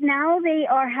 Right now they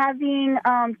are having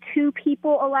 2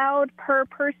 people allowed per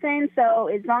person. So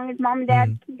as long as mom and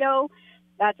dad can go,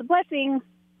 that's a blessing.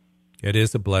 It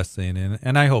is a blessing,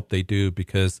 and I hope they do,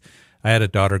 because I had a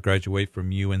daughter graduate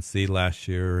from UNC last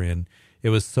year, and it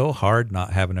was so hard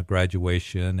not having a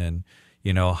graduation. And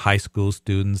high school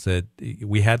students, that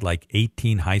we had like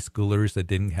 18 high schoolers that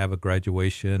didn't have a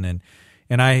graduation, and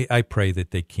I pray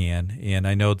that they can. And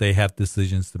I know they have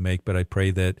decisions to make, but I pray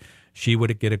that she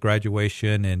would get a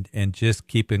graduation, and just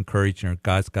keep encouraging her.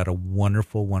 God's got a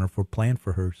wonderful, wonderful plan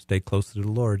for her. Stay close to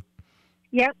the Lord.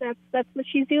 Yep, that's what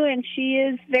she's doing. She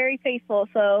is very faithful.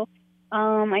 So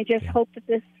I just hope that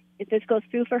if this goes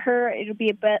through for her, it'll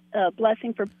be a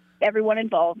blessing for everyone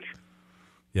involved.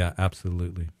 Yeah,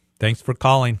 absolutely. Thanks for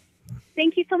calling.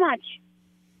 Thank you so much.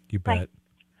 You bet.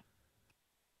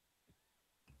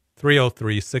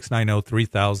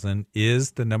 303-690-3000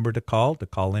 is the number to call, the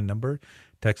call-in number.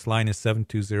 Text line is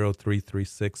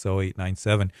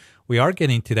 720-336-0897. We are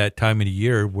getting to that time of the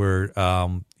year where,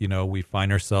 we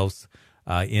find ourselves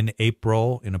in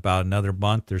April. In about another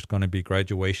month, there's going to be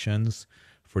graduations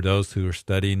for those who are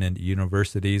studying in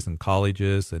universities and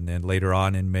colleges, and then later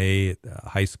on in May at the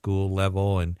high school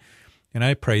level. And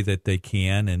I pray that they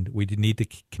can, and we need to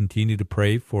continue to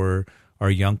pray for our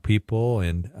young people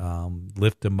and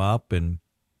lift them up. And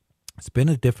it's been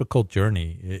a difficult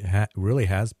journey. It really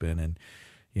has been. And,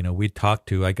 I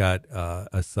got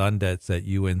a son that's at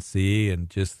UNC, and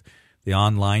just the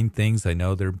online things, I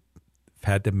know they've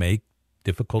had to make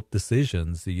difficult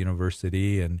decisions, the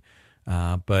university,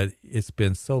 but it's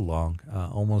been so long,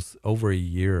 almost over a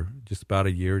year, just about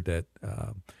a year that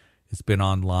it's been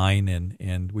online,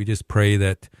 and we just pray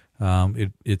that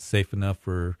it's safe enough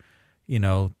for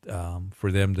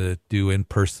for them to do in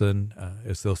person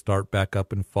as they'll start back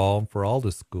up in fall for all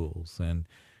the schools, and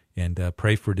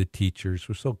pray for the teachers.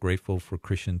 We're so grateful for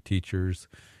Christian teachers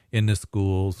in the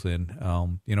schools, and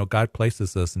God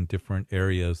places us in different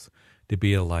areas to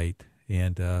be a light.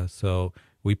 And so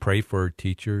we pray for our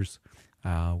teachers.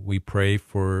 We pray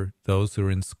for those who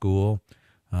are in school,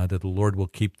 that the Lord will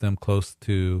keep them close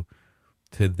to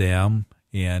them.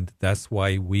 And that's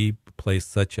why we place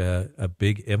such a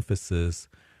big emphasis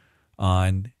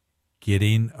on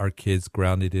getting our kids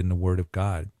grounded in the Word of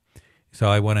God. So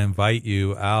I want to invite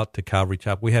you out to Calvary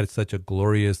Chapel. We had such a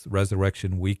glorious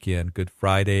resurrection weekend, Good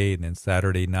Friday, and then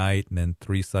Saturday night, and then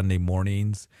 3 Sunday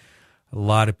mornings. A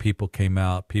lot of people came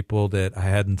out, people that I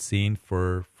hadn't seen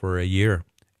for a year,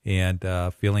 and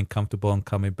feeling comfortable and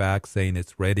coming back, saying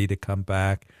it's ready to come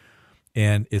back.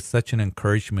 And it's such an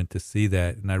encouragement to see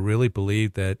that. And I really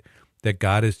believe that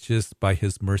God is just, by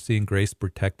His mercy and grace,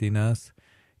 protecting us.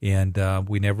 And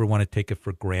we never want to take it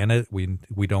for granted. We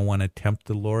don't want to tempt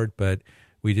the Lord, but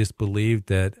we just believe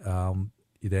that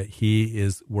that He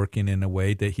is working in a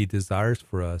way that He desires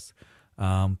for us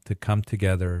to come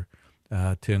together,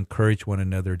 to encourage one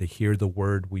another, to hear the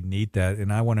Word. We need that.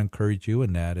 And I want to encourage you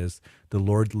in that as the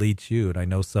Lord leads you. And I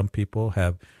know some people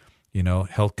have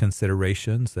health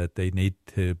considerations that they need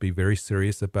to be very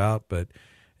serious about. But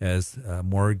as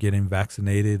more are getting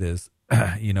vaccinated, as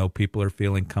people are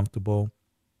feeling comfortable,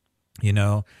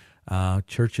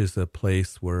 church is a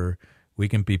place where we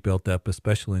can be built up,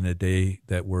 especially in the day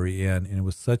that we're in. And it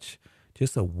was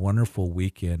just a wonderful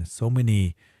weekend. So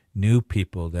many new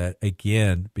people that,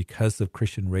 again, because of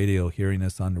Christian radio, hearing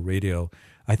us on the radio,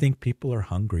 I think people are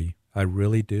hungry. I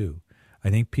really do. I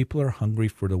think people are hungry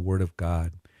for the Word of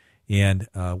God. And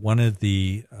one of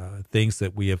the things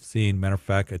that we have seen, matter of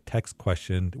fact, a text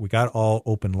question, we got all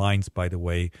open lines, by the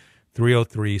way,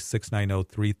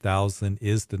 303-690-3000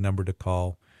 is the number to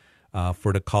call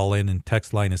for the call-in, and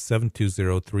text line is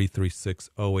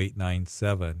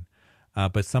 720-336-0897.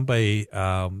 But somebody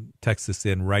texted us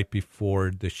in right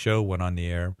before the show went on the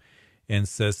air and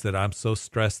says that I'm so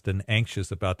stressed and anxious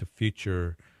about the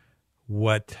future.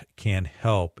 What can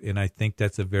help? And I think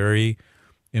that's a very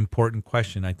important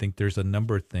question. I think there's a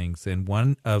number of things. And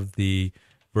one of the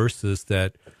verses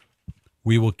that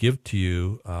we will give to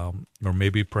you, or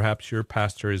maybe perhaps your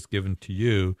pastor has given to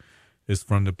you, is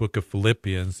from the book of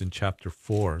Philippians in chapter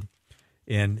 4.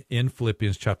 And in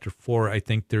Philippians chapter 4, I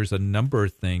think there's a number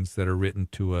of things that are written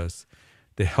to us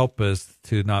to help us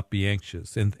to not be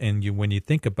anxious. And when you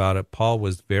think about it, Paul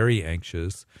was very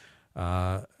anxious,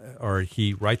 or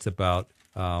he writes about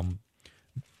to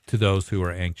those who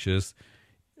are anxious.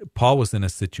 Paul was in a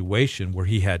situation where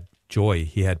he had joy,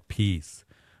 he had peace.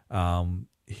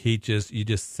 You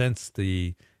just sense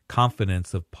the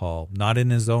confidence of Paul, not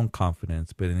in his own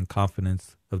confidence, but in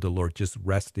confidence of the Lord, just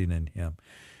resting in Him.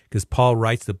 because Paul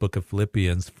writes the book of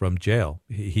Philippians from jail.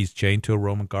 He's chained to a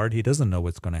Roman guard. He doesn't know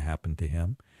what's going to happen to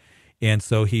him. And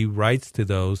so he writes to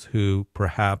those who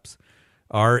perhaps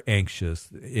are anxious,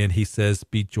 and he says,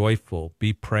 be joyful,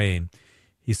 be praying.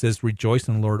 He says, rejoice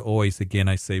in the Lord always. Again,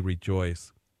 I say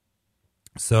rejoice.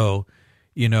 So,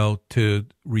 to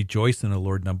rejoice in the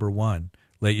Lord, number one.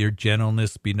 Let your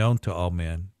gentleness be known to all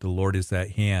men. The Lord is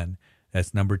at hand.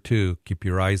 That's number two. Keep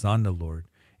your eyes on the Lord.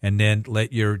 And then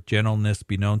let your gentleness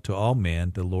be known to all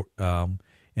men, the Lord,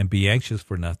 and be anxious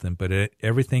for nothing, but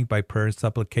everything by prayer and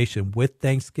supplication with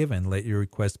thanksgiving. Let your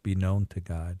requests be known to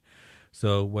God.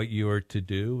 So what you are to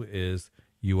do is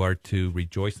you are to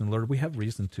rejoice in the Lord. We have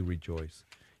reason to rejoice.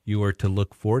 You are to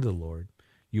look for the Lord.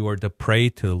 You are to pray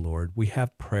to the Lord. We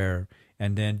have prayer,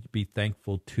 and then be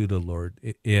thankful to the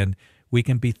Lord. And we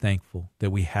can be thankful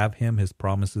that we have him. His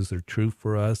promises are true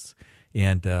for us.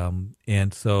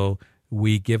 And so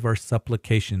we give our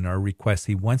supplication, our request.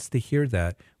 He wants to hear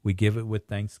that. We give it with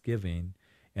thanksgiving.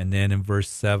 And then in verse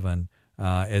 7,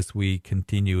 as we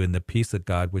continue, in the peace of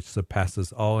God, which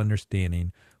surpasses all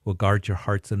understanding, will guard your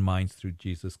hearts and minds through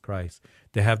Jesus Christ,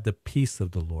 to have the peace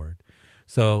of the Lord.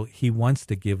 So he wants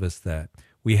to give us that.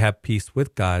 We have peace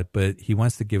with God, but he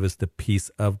wants to give us the peace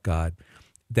of God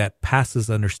that passes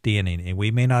understanding. And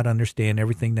we may not understand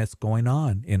everything that's going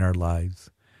on in our lives,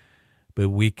 but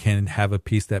we can have a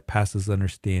peace that passes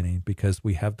understanding because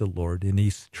we have the Lord, and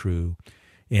he's true.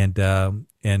 And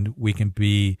we can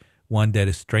be one that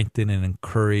is strengthened and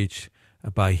encouraged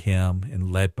by him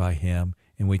and led by him,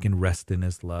 and we can rest in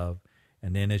his love.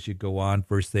 And then as you go on,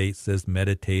 verse 8 says,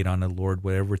 meditate on the Lord,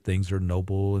 whatever things are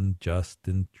noble and just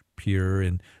and pure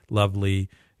and lovely,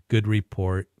 good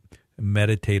report.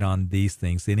 Meditate on these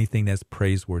things, anything that's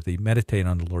praiseworthy. Meditate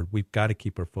on the Lord. We've got to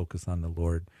keep our focus on the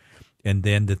Lord. And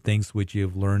then the things which you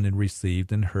have learned and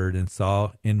received and heard and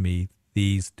saw in me,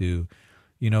 these do.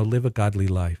 Live a godly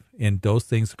life. And those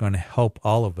things are going to help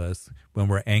all of us when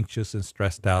we're anxious and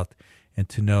stressed out, and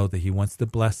to know that he wants to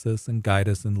bless us and guide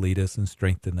us and lead us and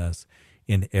strengthen us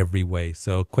in every way.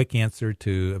 So a quick answer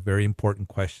to a very important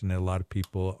question that a lot of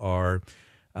people are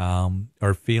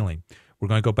feeling. We're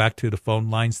going to go back to the phone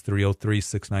lines.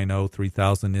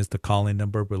 303-690-3000 is the call-in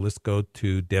number, but let's go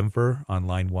to Denver on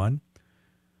line 1.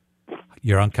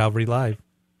 You're on Calvary Live.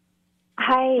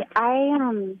 Hi,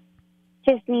 I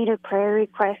just need a prayer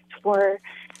request for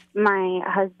my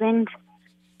husband.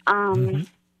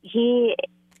 He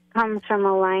comes from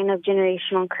a line of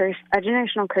generational curse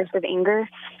of anger,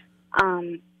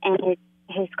 and it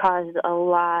has caused a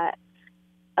lot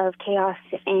of chaos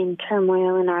and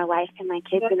turmoil in our life, and my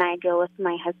kids and I deal with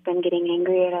my husband getting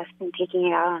angry at us and taking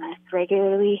it out on us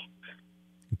regularly.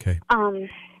 Okay.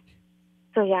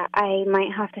 So yeah, I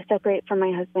might have to separate from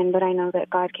my husband, but I know that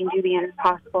God can do the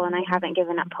impossible, and I haven't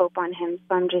given up hope on him.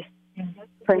 So I'm just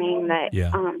praying that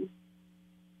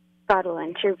God will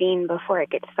intervene before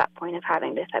it gets to that point of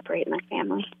having to separate my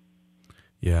family.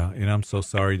 Yeah, and I'm so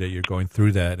sorry that you're going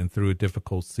through that and through a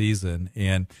difficult season.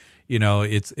 And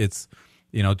it's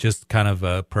just kind of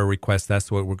a prayer request.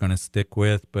 That's what we're going to stick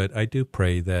with. But I do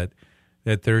pray that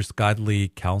there's godly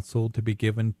counsel to be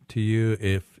given to you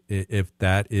if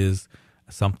that is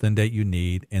something that you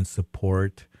need, and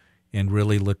support, and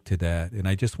really look to that. And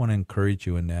I just want to encourage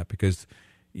you in that, because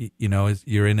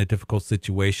you're in a difficult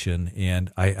situation, and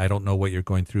I don't know what you're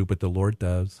going through, but the Lord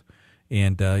does.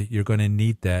 And you're going to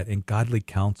need that and godly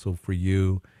counsel for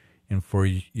you and for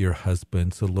your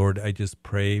husband. So Lord, I just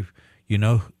pray,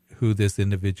 who this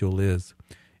individual is.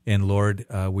 And Lord,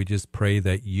 we just pray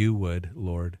that you would,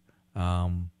 Lord,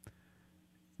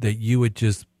 that you would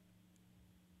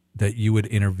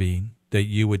intervene, that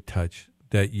you would touch,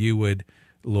 that you would,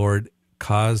 Lord,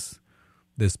 cause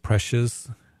this precious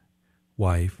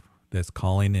wife that's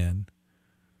calling in,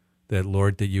 that,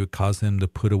 Lord, that you would cause him to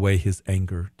put away his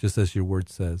anger, just as your word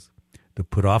says, to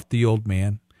put off the old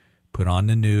man, put on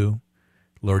the new.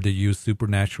 Lord, that you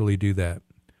supernaturally do that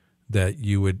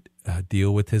you would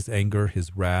deal with his anger,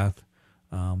 his wrath,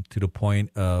 to the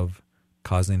point of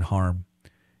causing harm.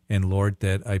 And Lord,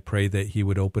 that I pray that he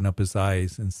would open up his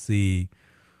eyes and see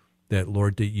that,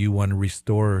 Lord, that you want to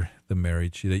restore the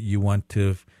marriage, that you want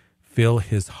to fill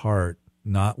his heart,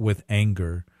 not with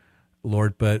anger,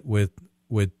 Lord, but with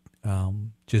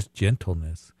just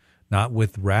gentleness, not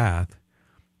with wrath,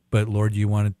 but Lord, you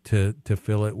wanted to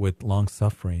fill it with long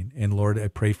suffering. And Lord, I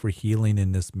pray for healing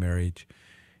in this marriage.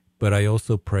 But I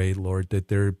also pray, Lord, that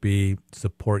there be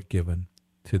support given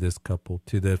to this couple,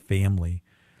 to the family.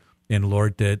 And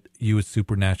Lord, that you would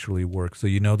supernaturally work. So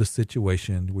you know the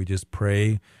situation. We just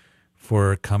pray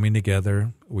for coming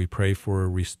together. We pray for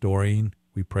restoring.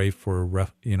 We pray for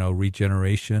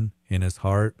regeneration in his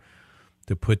heart,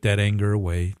 to put that anger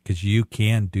away, because you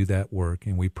can do that work.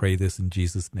 And we pray this in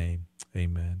Jesus' name.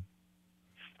 Amen.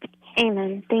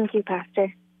 Amen. Thank you,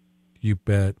 Pastor. You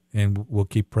bet. And we'll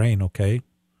keep praying, okay?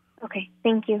 Okay.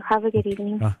 Thank you. Have a good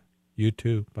evening. You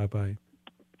too. Bye-bye.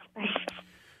 Bye.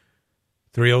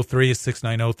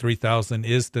 303-690-3000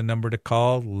 is the number to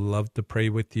call. Love to pray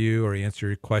with you or answer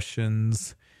your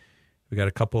questions. We got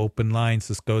a couple open lines.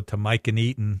 Let's go to Mike and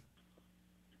Eaton.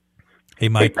 Hey,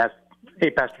 Mike. Hey,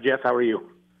 Pastor Jeff. How are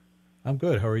you? I'm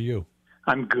good. How are you?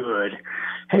 I'm good.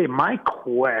 Hey, my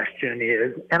question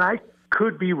is, and I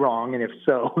could be wrong, and if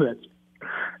so,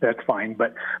 that's fine.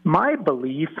 But my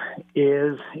belief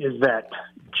is that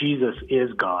Jesus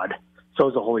is God. So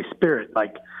is the Holy Spirit.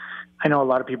 Like, I know a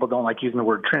lot of people don't like using the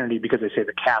word Trinity because they say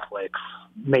the Catholics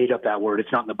made up that word.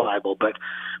 It's not in the Bible. But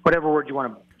whatever word you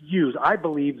want to use, I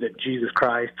believe that Jesus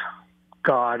Christ,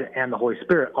 God, and the Holy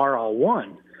Spirit are all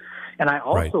one. And I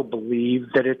also believe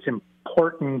that it's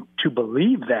important to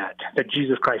believe that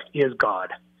Jesus Christ is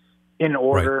God in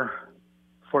order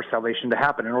for salvation to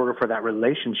happen, in order for that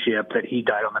relationship that he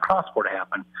died on the cross for to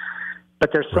happen.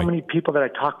 But there's so many people that I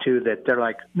talk to that they're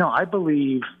like, no, I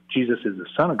believe Jesus is the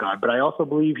Son of God, but I also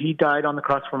believe he died on the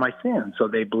cross for my sins. So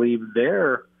they believe they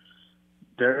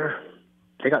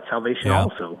got salvation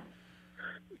also.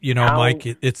 You know,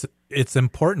 Mike, it's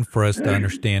important for us to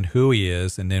understand who he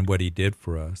is and then what he did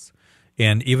for us.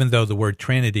 And even though the word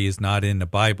Trinity is not in the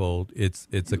Bible, it's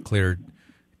a clear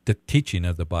teaching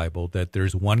of the Bible that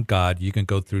there's one God. You can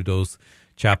go through those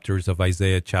chapters of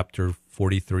Isaiah, chapter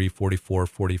 43, 44,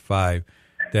 45,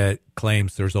 that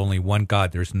claims there's only one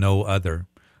God. There's no other,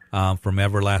 from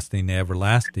everlasting to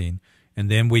everlasting. And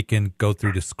then we can go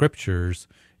through the scriptures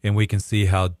and we can see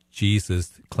how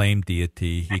Jesus claimed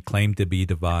deity. He claimed to be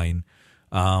divine.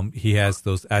 He has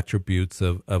those attributes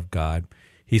of God.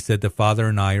 He said, the Father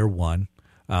and I are one.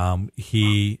 That's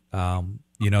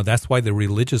why the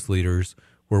religious leaders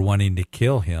were wanting to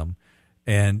kill him.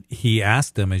 And he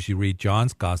asked them, as you read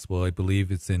John's gospel, I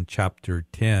believe it's in chapter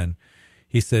 10,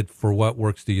 he said, for what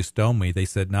works do you stone me? They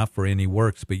said, not for any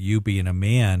works, but you being a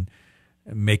man,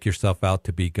 make yourself out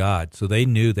to be God. So they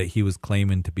knew that he was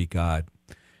claiming to be God.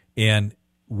 And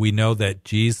we know that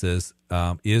Jesus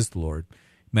is Lord.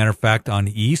 Matter of fact, on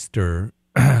Easter,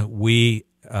 we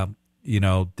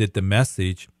did the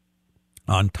message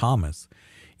on Thomas.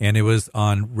 And it was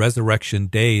on Resurrection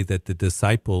Day that the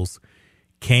disciples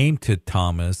came to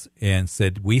Thomas and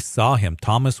said, we saw him.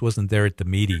 Thomas wasn't there at the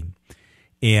meeting.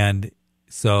 And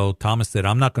so Thomas said,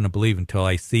 I'm not going to believe until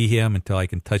I see him, until I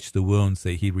can touch the wounds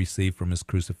that he received from his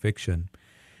crucifixion.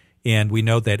 And we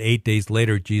know that 8 days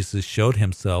later, Jesus showed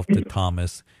himself to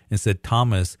Thomas and said,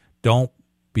 Thomas, don't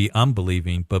be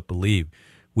unbelieving, but believe.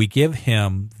 We give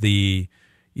him the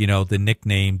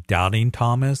nickname Doubting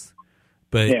Thomas,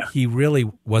 but he really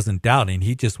wasn't doubting.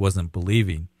 He just wasn't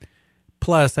believing.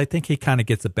 Plus, I think he kind of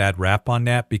gets a bad rap on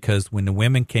that because when the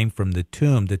women came from the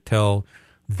tomb to tell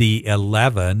the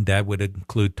 11, that would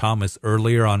include Thomas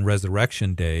earlier on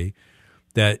Resurrection Day,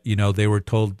 that, they were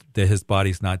told that his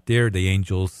body's not there. The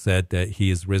angels said that he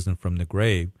is risen from the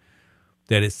grave,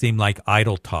 that it seemed like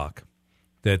idle talk,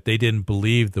 that they didn't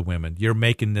believe the women. You're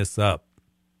making this up.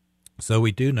 So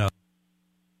we do know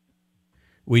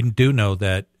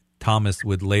that Thomas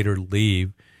would later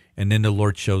leave, and then the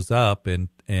Lord shows up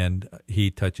and he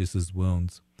touches his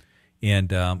wounds,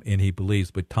 and he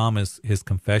believes. But Thomas, his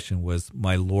confession was,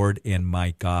 my Lord and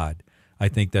my God. I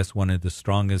think that's one of the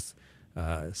strongest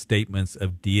statements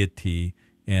of deity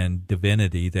and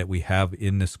divinity that we have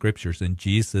in the scriptures, and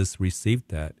Jesus received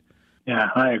that. Yeah,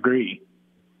 I agree.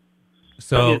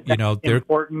 So, they're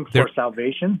important for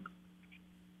salvation.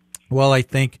 Well, I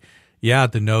think,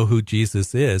 to know who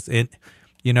Jesus is. And,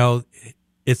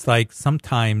 it's like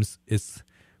sometimes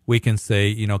we can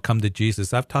say, come to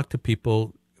Jesus. I've talked to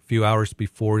people a few hours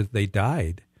before they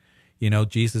died.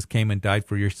 Jesus came and died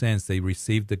for your sins. They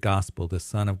received the gospel, the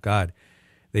Son of God.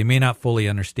 They may not fully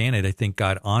understand it. I think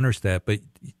God honors that. But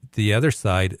the other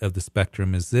side of the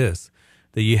spectrum is this,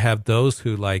 that you have those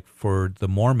who, like for the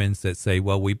Mormons, that say,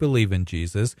 well, we believe in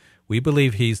Jesus. We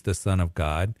believe he's the Son of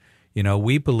God.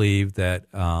 We believe that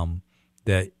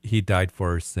that he died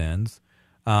for our sins.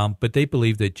 But they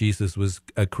believe that Jesus was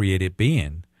a created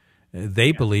being.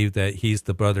 They believe that he's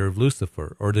the brother of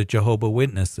Lucifer, or the Jehovah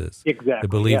Witnesses. Exactly. They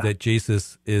believe that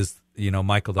Jesus is,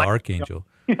 Michael the Archangel.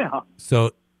 Yeah.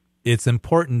 So it's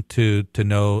important to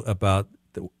know about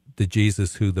the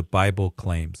Jesus who the Bible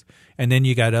claims. And then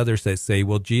you got others that say,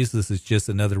 well, Jesus is just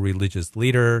another religious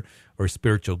leader or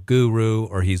spiritual guru,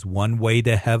 or he's one way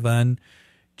to heaven.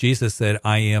 Jesus said,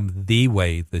 I am the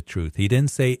way, the truth. He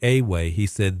didn't say a way. He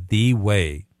said the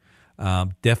way.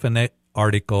 Definite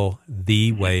article,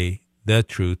 the way, the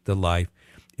truth, the life.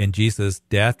 And Jesus'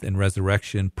 death and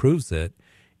resurrection proves it.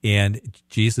 And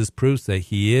Jesus proves that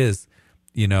he is,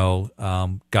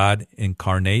 God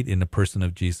incarnate in the person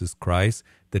of Jesus Christ,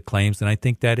 that claims. And I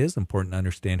think that is important to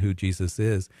understand who Jesus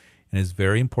is. And it's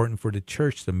very important for the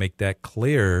church to make that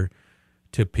clear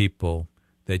to people,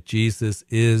 that Jesus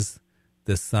is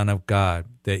the Son of God,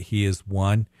 that he is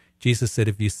one. Jesus said,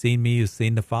 if you've seen me, you've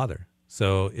seen the Father.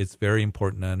 So it's very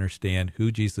important to understand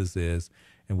who Jesus is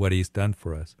and what he's done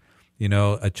for us.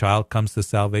 A child comes to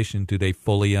salvation. Do they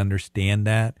fully understand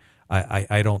that?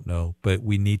 I don't know, but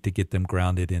we need to get them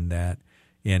grounded in that,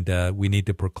 and we need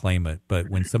to proclaim it. But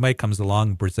when somebody comes along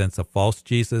and presents a false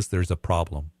Jesus, there's a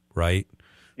problem, right?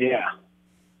 Yeah.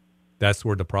 That's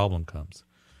where the problem comes.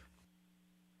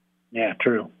 Yeah,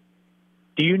 true.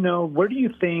 Do you know, where do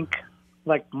you think,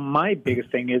 like, my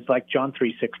biggest thing is like John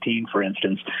 3:16, for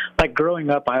instance. Like, growing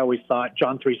up, I always thought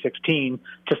John 3:16,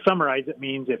 to summarize, it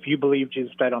means if you believe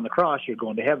Jesus died on the cross, you're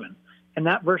going to heaven. And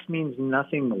that verse means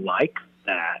nothing like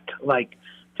that. Like,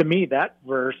 to me, that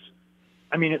verse,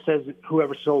 it says,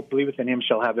 whoever so believeth in him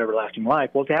shall have everlasting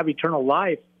life. Well, to have eternal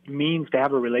life means to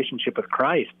have a relationship with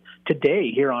Christ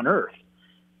today here on earth.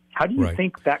 How do you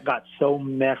think that got so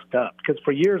messed up? Because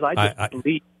for years, I just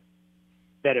believed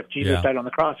that if Jesus died on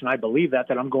the cross, and I believe that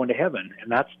I'm going to heaven,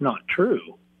 and that's not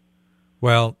true.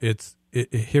 Well,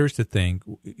 here's the thing.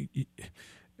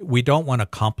 We don't want to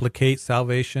complicate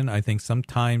salvation. I think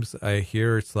sometimes I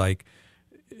hear it's like,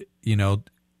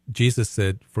 Jesus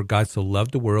said, for God so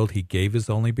loved the world, he gave his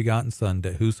only begotten Son,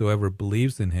 that whosoever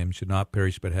believes in him should not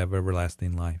perish but have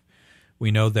everlasting life. We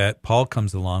know that Paul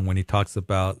comes along when he talks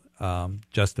about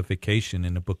justification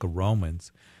in the book of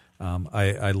Romans.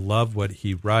 I love what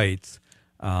he writes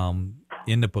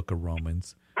in the book of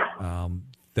Romans,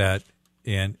 that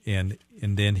and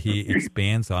then he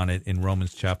expands on it in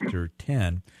Romans chapter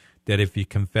 10, that if you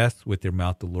confess with your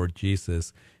mouth the Lord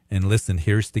Jesus, and listen,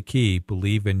 here's the key,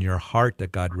 believe in your heart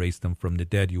that God raised him from the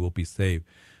dead, you will be saved.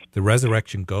 The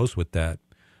resurrection goes with that,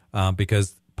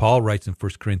 because Paul writes in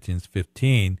 1 Corinthians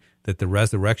 15 that the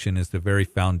resurrection is the very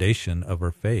foundation of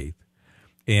our faith.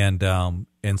 And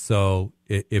so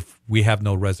if we have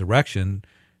no resurrection,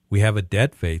 we have a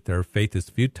dead faith. Our faith is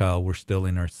futile. We're still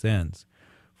in our sins.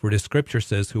 For the scripture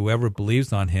says, whoever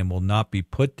believes on him will not be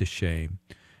put to shame.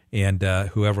 And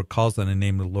whoever calls on the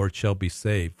name of the Lord shall be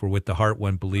saved. For with the heart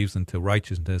one believes unto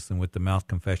righteousness, and with the mouth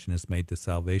confession is made to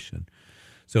salvation.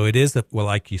 So it is,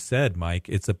 like you said, Mike,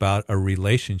 it's about a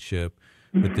relationship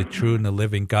with the true and the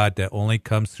living God that only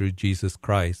comes through Jesus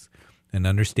Christ, and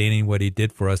understanding what he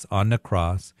did for us on the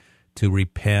cross, to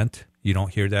repent. You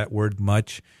don't hear that word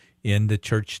much in the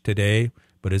church today,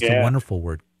 but it's a wonderful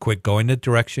word. Quit going the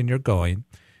direction you're going,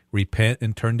 repent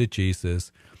and turn to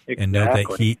Jesus, and know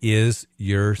that he is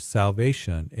your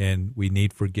salvation. And we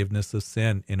need forgiveness of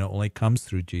sin, and it only comes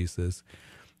through Jesus.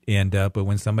 And but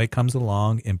when somebody comes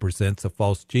along and presents a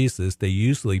false Jesus, they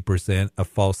usually present a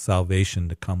false salvation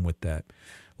to come with that.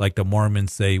 Like the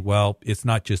Mormons say, well, it's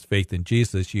not just faith in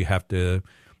Jesus. You have to,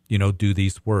 do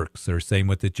these works. Or same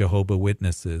with the Jehovah's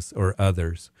Witnesses or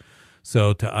others.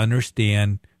 So to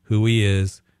understand who he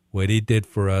is, what he did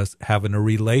for us, having a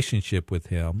relationship with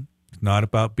him, it's not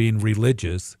about being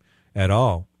religious at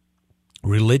all.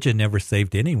 Religion never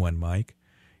saved anyone, Mike.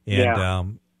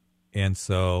 And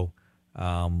so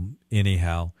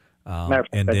anyhow, and I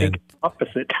then think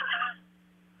opposite.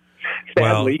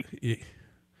 Sadly. Well,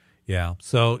 yeah.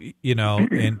 So,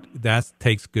 and that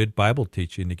takes good Bible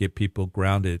teaching to get people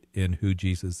grounded in who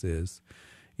Jesus is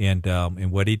and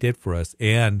what he did for us.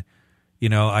 And,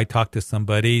 I talked to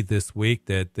somebody this week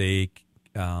that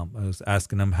I was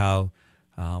asking them how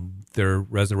their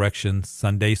Resurrection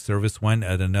Sunday service went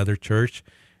at another church.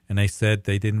 And they said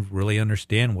they didn't really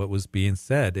understand what was being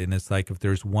said. And it's like, if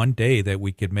there's one day that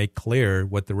we could make clear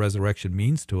what the resurrection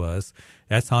means to us,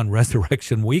 that's on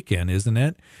Resurrection Weekend, isn't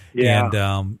it?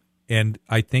 Yeah. And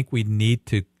I think we need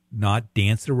to not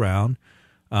dance around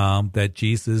that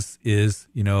Jesus is,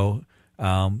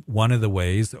 one of the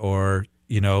ways, or,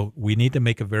 we need to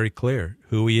make it very clear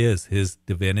who he is, his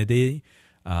divinity,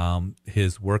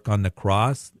 his work on the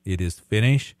cross, it is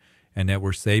finished, and that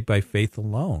we're saved by faith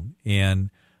alone. And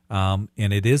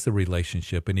it is a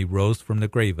relationship, and he rose from the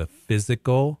grave, a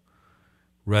physical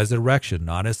resurrection,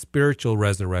 not a spiritual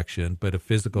resurrection, but a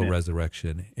physical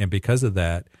resurrection. And because of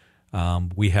that,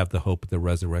 we have the hope of the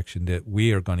resurrection, that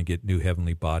we are going to get new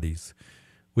heavenly bodies,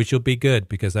 which will be good,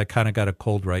 because I kind of got a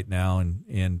cold right now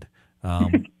and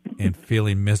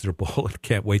feeling miserable and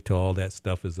can't wait till all that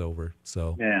stuff is over.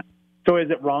 So yeah. So is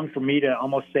it wrong for me to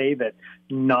almost say that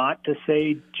not to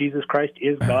say Jesus Christ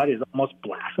is God is almost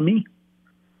blasphemy?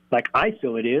 like I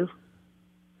feel it is.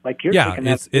 Like you're taking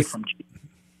that away from Jesus.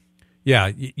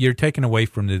 Yeah, you're taken away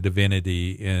from the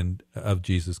divinity of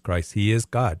Jesus Christ. He is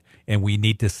God, and we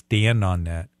need to stand on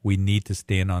that. We need to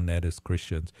stand on that as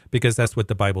Christians because that's what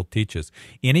the Bible teaches.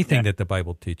 Anything that the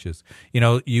Bible teaches.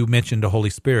 You mentioned the Holy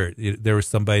Spirit. There was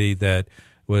somebody that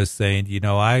was saying,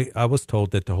 I was told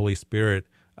that the Holy Spirit,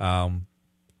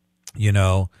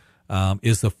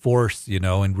 is a force,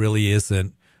 and really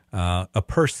isn't a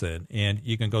person. And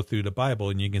you can go through the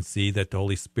Bible and you can see that the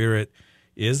Holy Spirit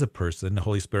is a person. The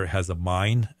Holy Spirit has a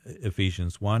mind,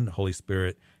 Ephesians 1. The Holy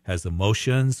Spirit has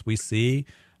emotions, we see.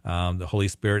 The Holy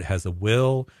Spirit has a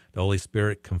will. The Holy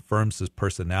Spirit confirms his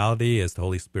personality as the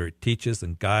Holy Spirit teaches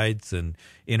and guides and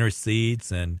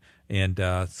intercedes. And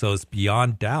so it's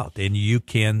beyond doubt. And you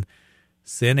can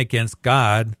sin against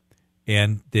God.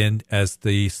 And then as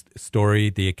the story,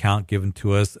 the account given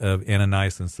to us of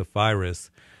Ananias and Sapphira,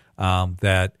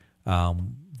 that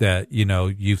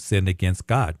you've sinned against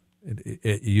God.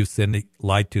 You've sinned,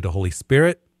 lied to the Holy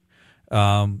Spirit,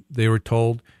 they were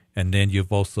told, and then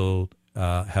you've also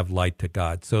have lied to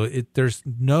God. So there's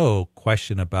no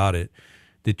question about it.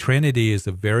 The Trinity is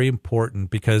a very important,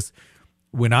 because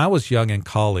when I was young in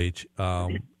college,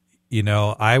 I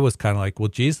was kind of like, well,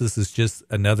 Jesus is just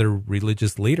another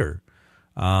religious leader.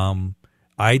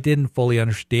 I didn't fully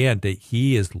understand that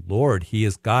he is Lord, he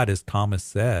is God, as Thomas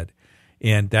said.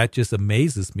 And that just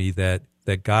amazes me that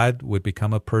God would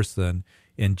become a person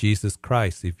in Jesus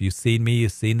Christ. If you've seen me,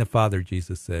 you've seen the Father,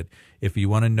 Jesus said. If you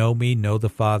want to know me, know the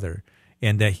Father.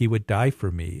 And that he would die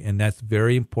for me. And that's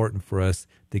very important for us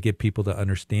to get people to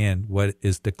understand what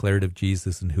is declared of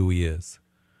Jesus and who he is.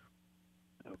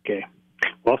 Okay.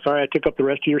 Well, sorry I took up the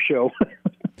rest of your show.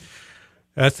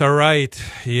 That's all right,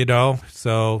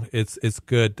 so it's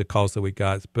good, the calls that we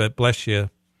got. But bless you.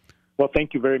 Well,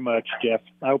 thank you very much, Jeff.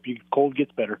 I hope your cold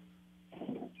gets better.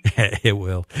 It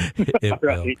will. It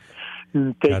will. Right.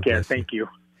 Take care. Thank you.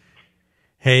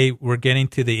 Hey, we're getting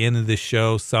to the end of the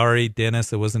show. Sorry,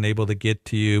 Dennis, I wasn't able to get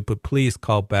to you, but please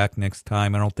call back next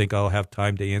time. I don't think I'll have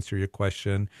time to answer your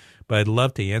question, but I'd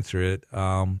love to answer it.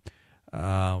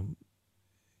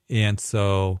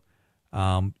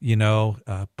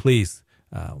 Please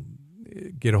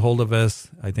get a hold of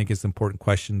us. I think it's an important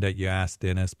question that you asked,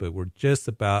 Dennis, but we're just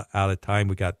about out of time.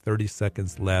 We got 30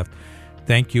 seconds left.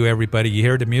 Thank you, everybody. You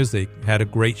heard the music. Had a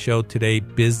great show today.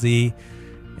 Busy.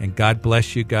 And God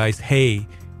bless you guys. Hey,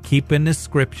 keep in the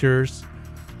scriptures.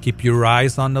 Keep your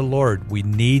eyes on the Lord. We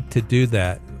need to do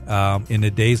that in the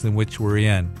days in which we're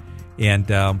in. And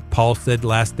Paul said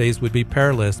last days would be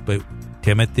perilous, but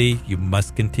Timothy, you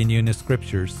must continue in the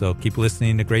scriptures. So keep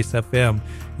listening to Grace FM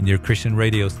in your Christian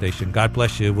radio station. God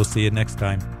bless you. We'll see you next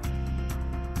time.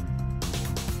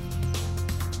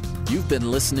 You've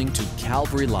been listening to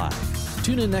Calvary Live.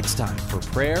 Tune in next time for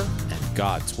prayer and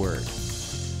God's Word.